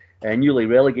week, newly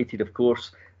relegated, of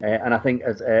course. And I think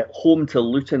as home to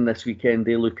Luton this weekend,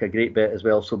 they look a great bet as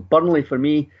well. So Burnley for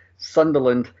me,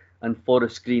 Sunderland and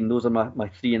Forest Green. Those are my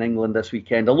 3 in England this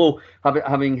weekend. Although,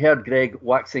 having heard Greg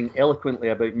waxing eloquently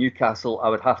about Newcastle, I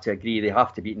would have to agree they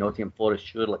have to beat Nottingham Forest,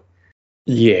 surely.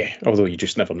 Yeah, although you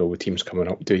just never know with teams coming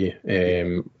up, do you?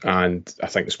 And I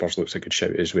think the Spurs looks a good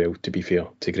shout as well, to be fair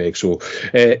to Greg. So,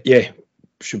 yeah,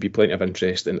 should be plenty of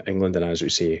interest in England. And as we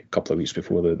say, a couple of weeks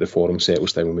before the forum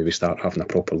settles down, we'll maybe start having a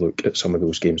proper look at some of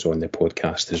those games on the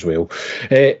podcast as well.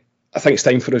 I think it's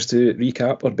time for us to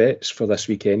recap our bets for this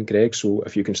weekend, Greg. So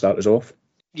if you can start us off.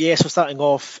 Yeah, so starting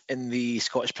off in the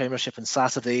Scottish Premiership on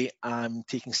Saturday, I'm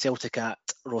taking Celtic at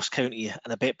Ross County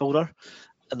in a bet builder.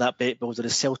 And that bet builder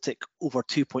is Celtic over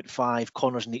 2.5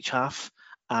 corners in each half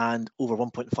and over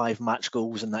 1.5 match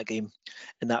goals in that game.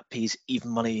 And that pays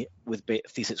even money with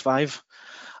Bet365.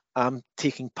 I'm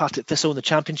taking Partick Thistle in the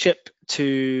Championship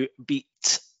to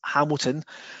beat Hamilton.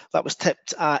 That was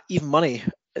tipped at even money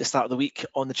at the start of the week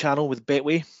on the channel with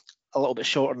Betway, a little bit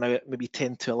shorter now at maybe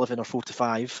 10-11 or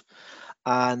 4-5.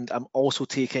 And I'm also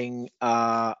taking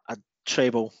a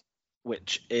treble,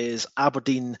 which is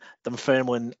Aberdeen,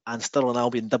 Dunfermline and Stirling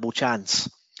Albion double chance.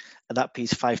 And that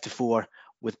pays 5-4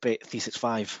 with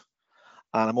Bet365.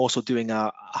 And I'm also doing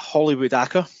a Hollywood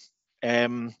ACCA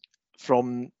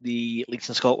from the leagues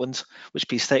in Scotland, which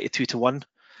pays 32-1.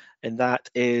 And that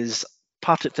is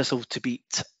Partick Thistle to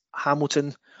beat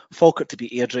Hamilton, Falkirk to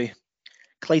beat Airdrie,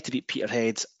 Clyde to beat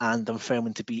Peterhead, and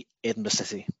Dunfermline to beat Edinburgh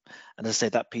City. And as I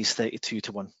said, that pays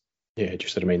 32-1. Yeah,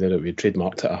 just a reminder that we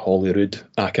trademarked it a Holyrood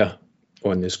ACCA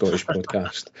on the Scottish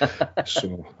podcast.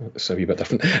 So it's a wee bit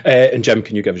different. And Jim,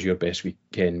 can you give us your best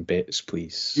weekend bets,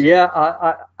 please?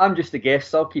 Yeah, I'm just a guest,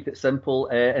 so I'll keep it simple.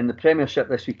 In the Premiership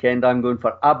this weekend, I'm going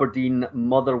for Aberdeen,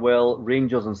 Motherwell,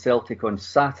 Rangers and Celtic on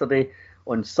Saturday.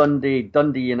 On Sunday,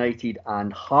 Dundee United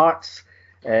and Hearts.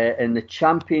 In the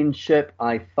Championship,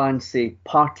 I fancy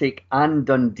Partick and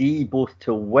Dundee both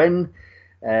to win.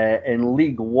 In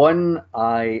League One,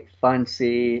 I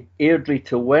fancy Airdrie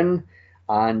to win.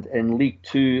 And in League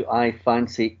Two, I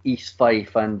fancy East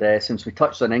Fife. And since we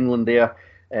touched on England there,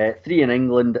 3 in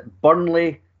England,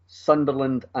 Burnley,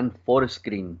 Sunderland and Forest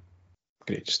Green.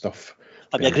 Great stuff.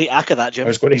 That'd be a great ACCA, that, Jim. I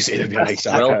was going to say that'd be a nice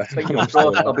ACCA.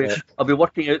 Well, I'll be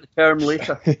working out the term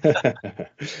later.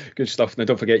 Good stuff. Now,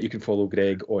 don't forget, you can follow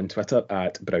Greg on Twitter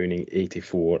at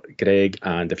Browning84Greg.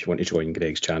 And if you want to join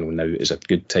Greg's channel, now is a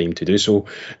good time to do so.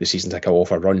 The season ticket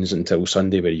offer runs until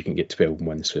Sunday, where you can get 12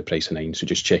 months for the price of 9. So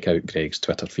just check out Greg's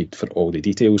Twitter feed for all the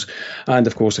details. And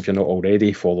of course, if you're not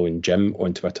already following Jim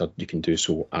on Twitter, you can do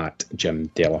so at Jim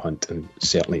Delahunt, and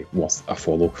certainly worth a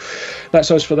follow.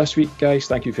 That's us for this week, guys.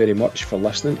 Thank you very much for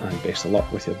listening, and best of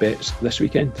luck with your bets this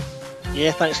weekend.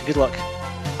 Yeah, thanks and good luck.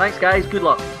 Thanks, guys. Good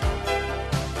luck.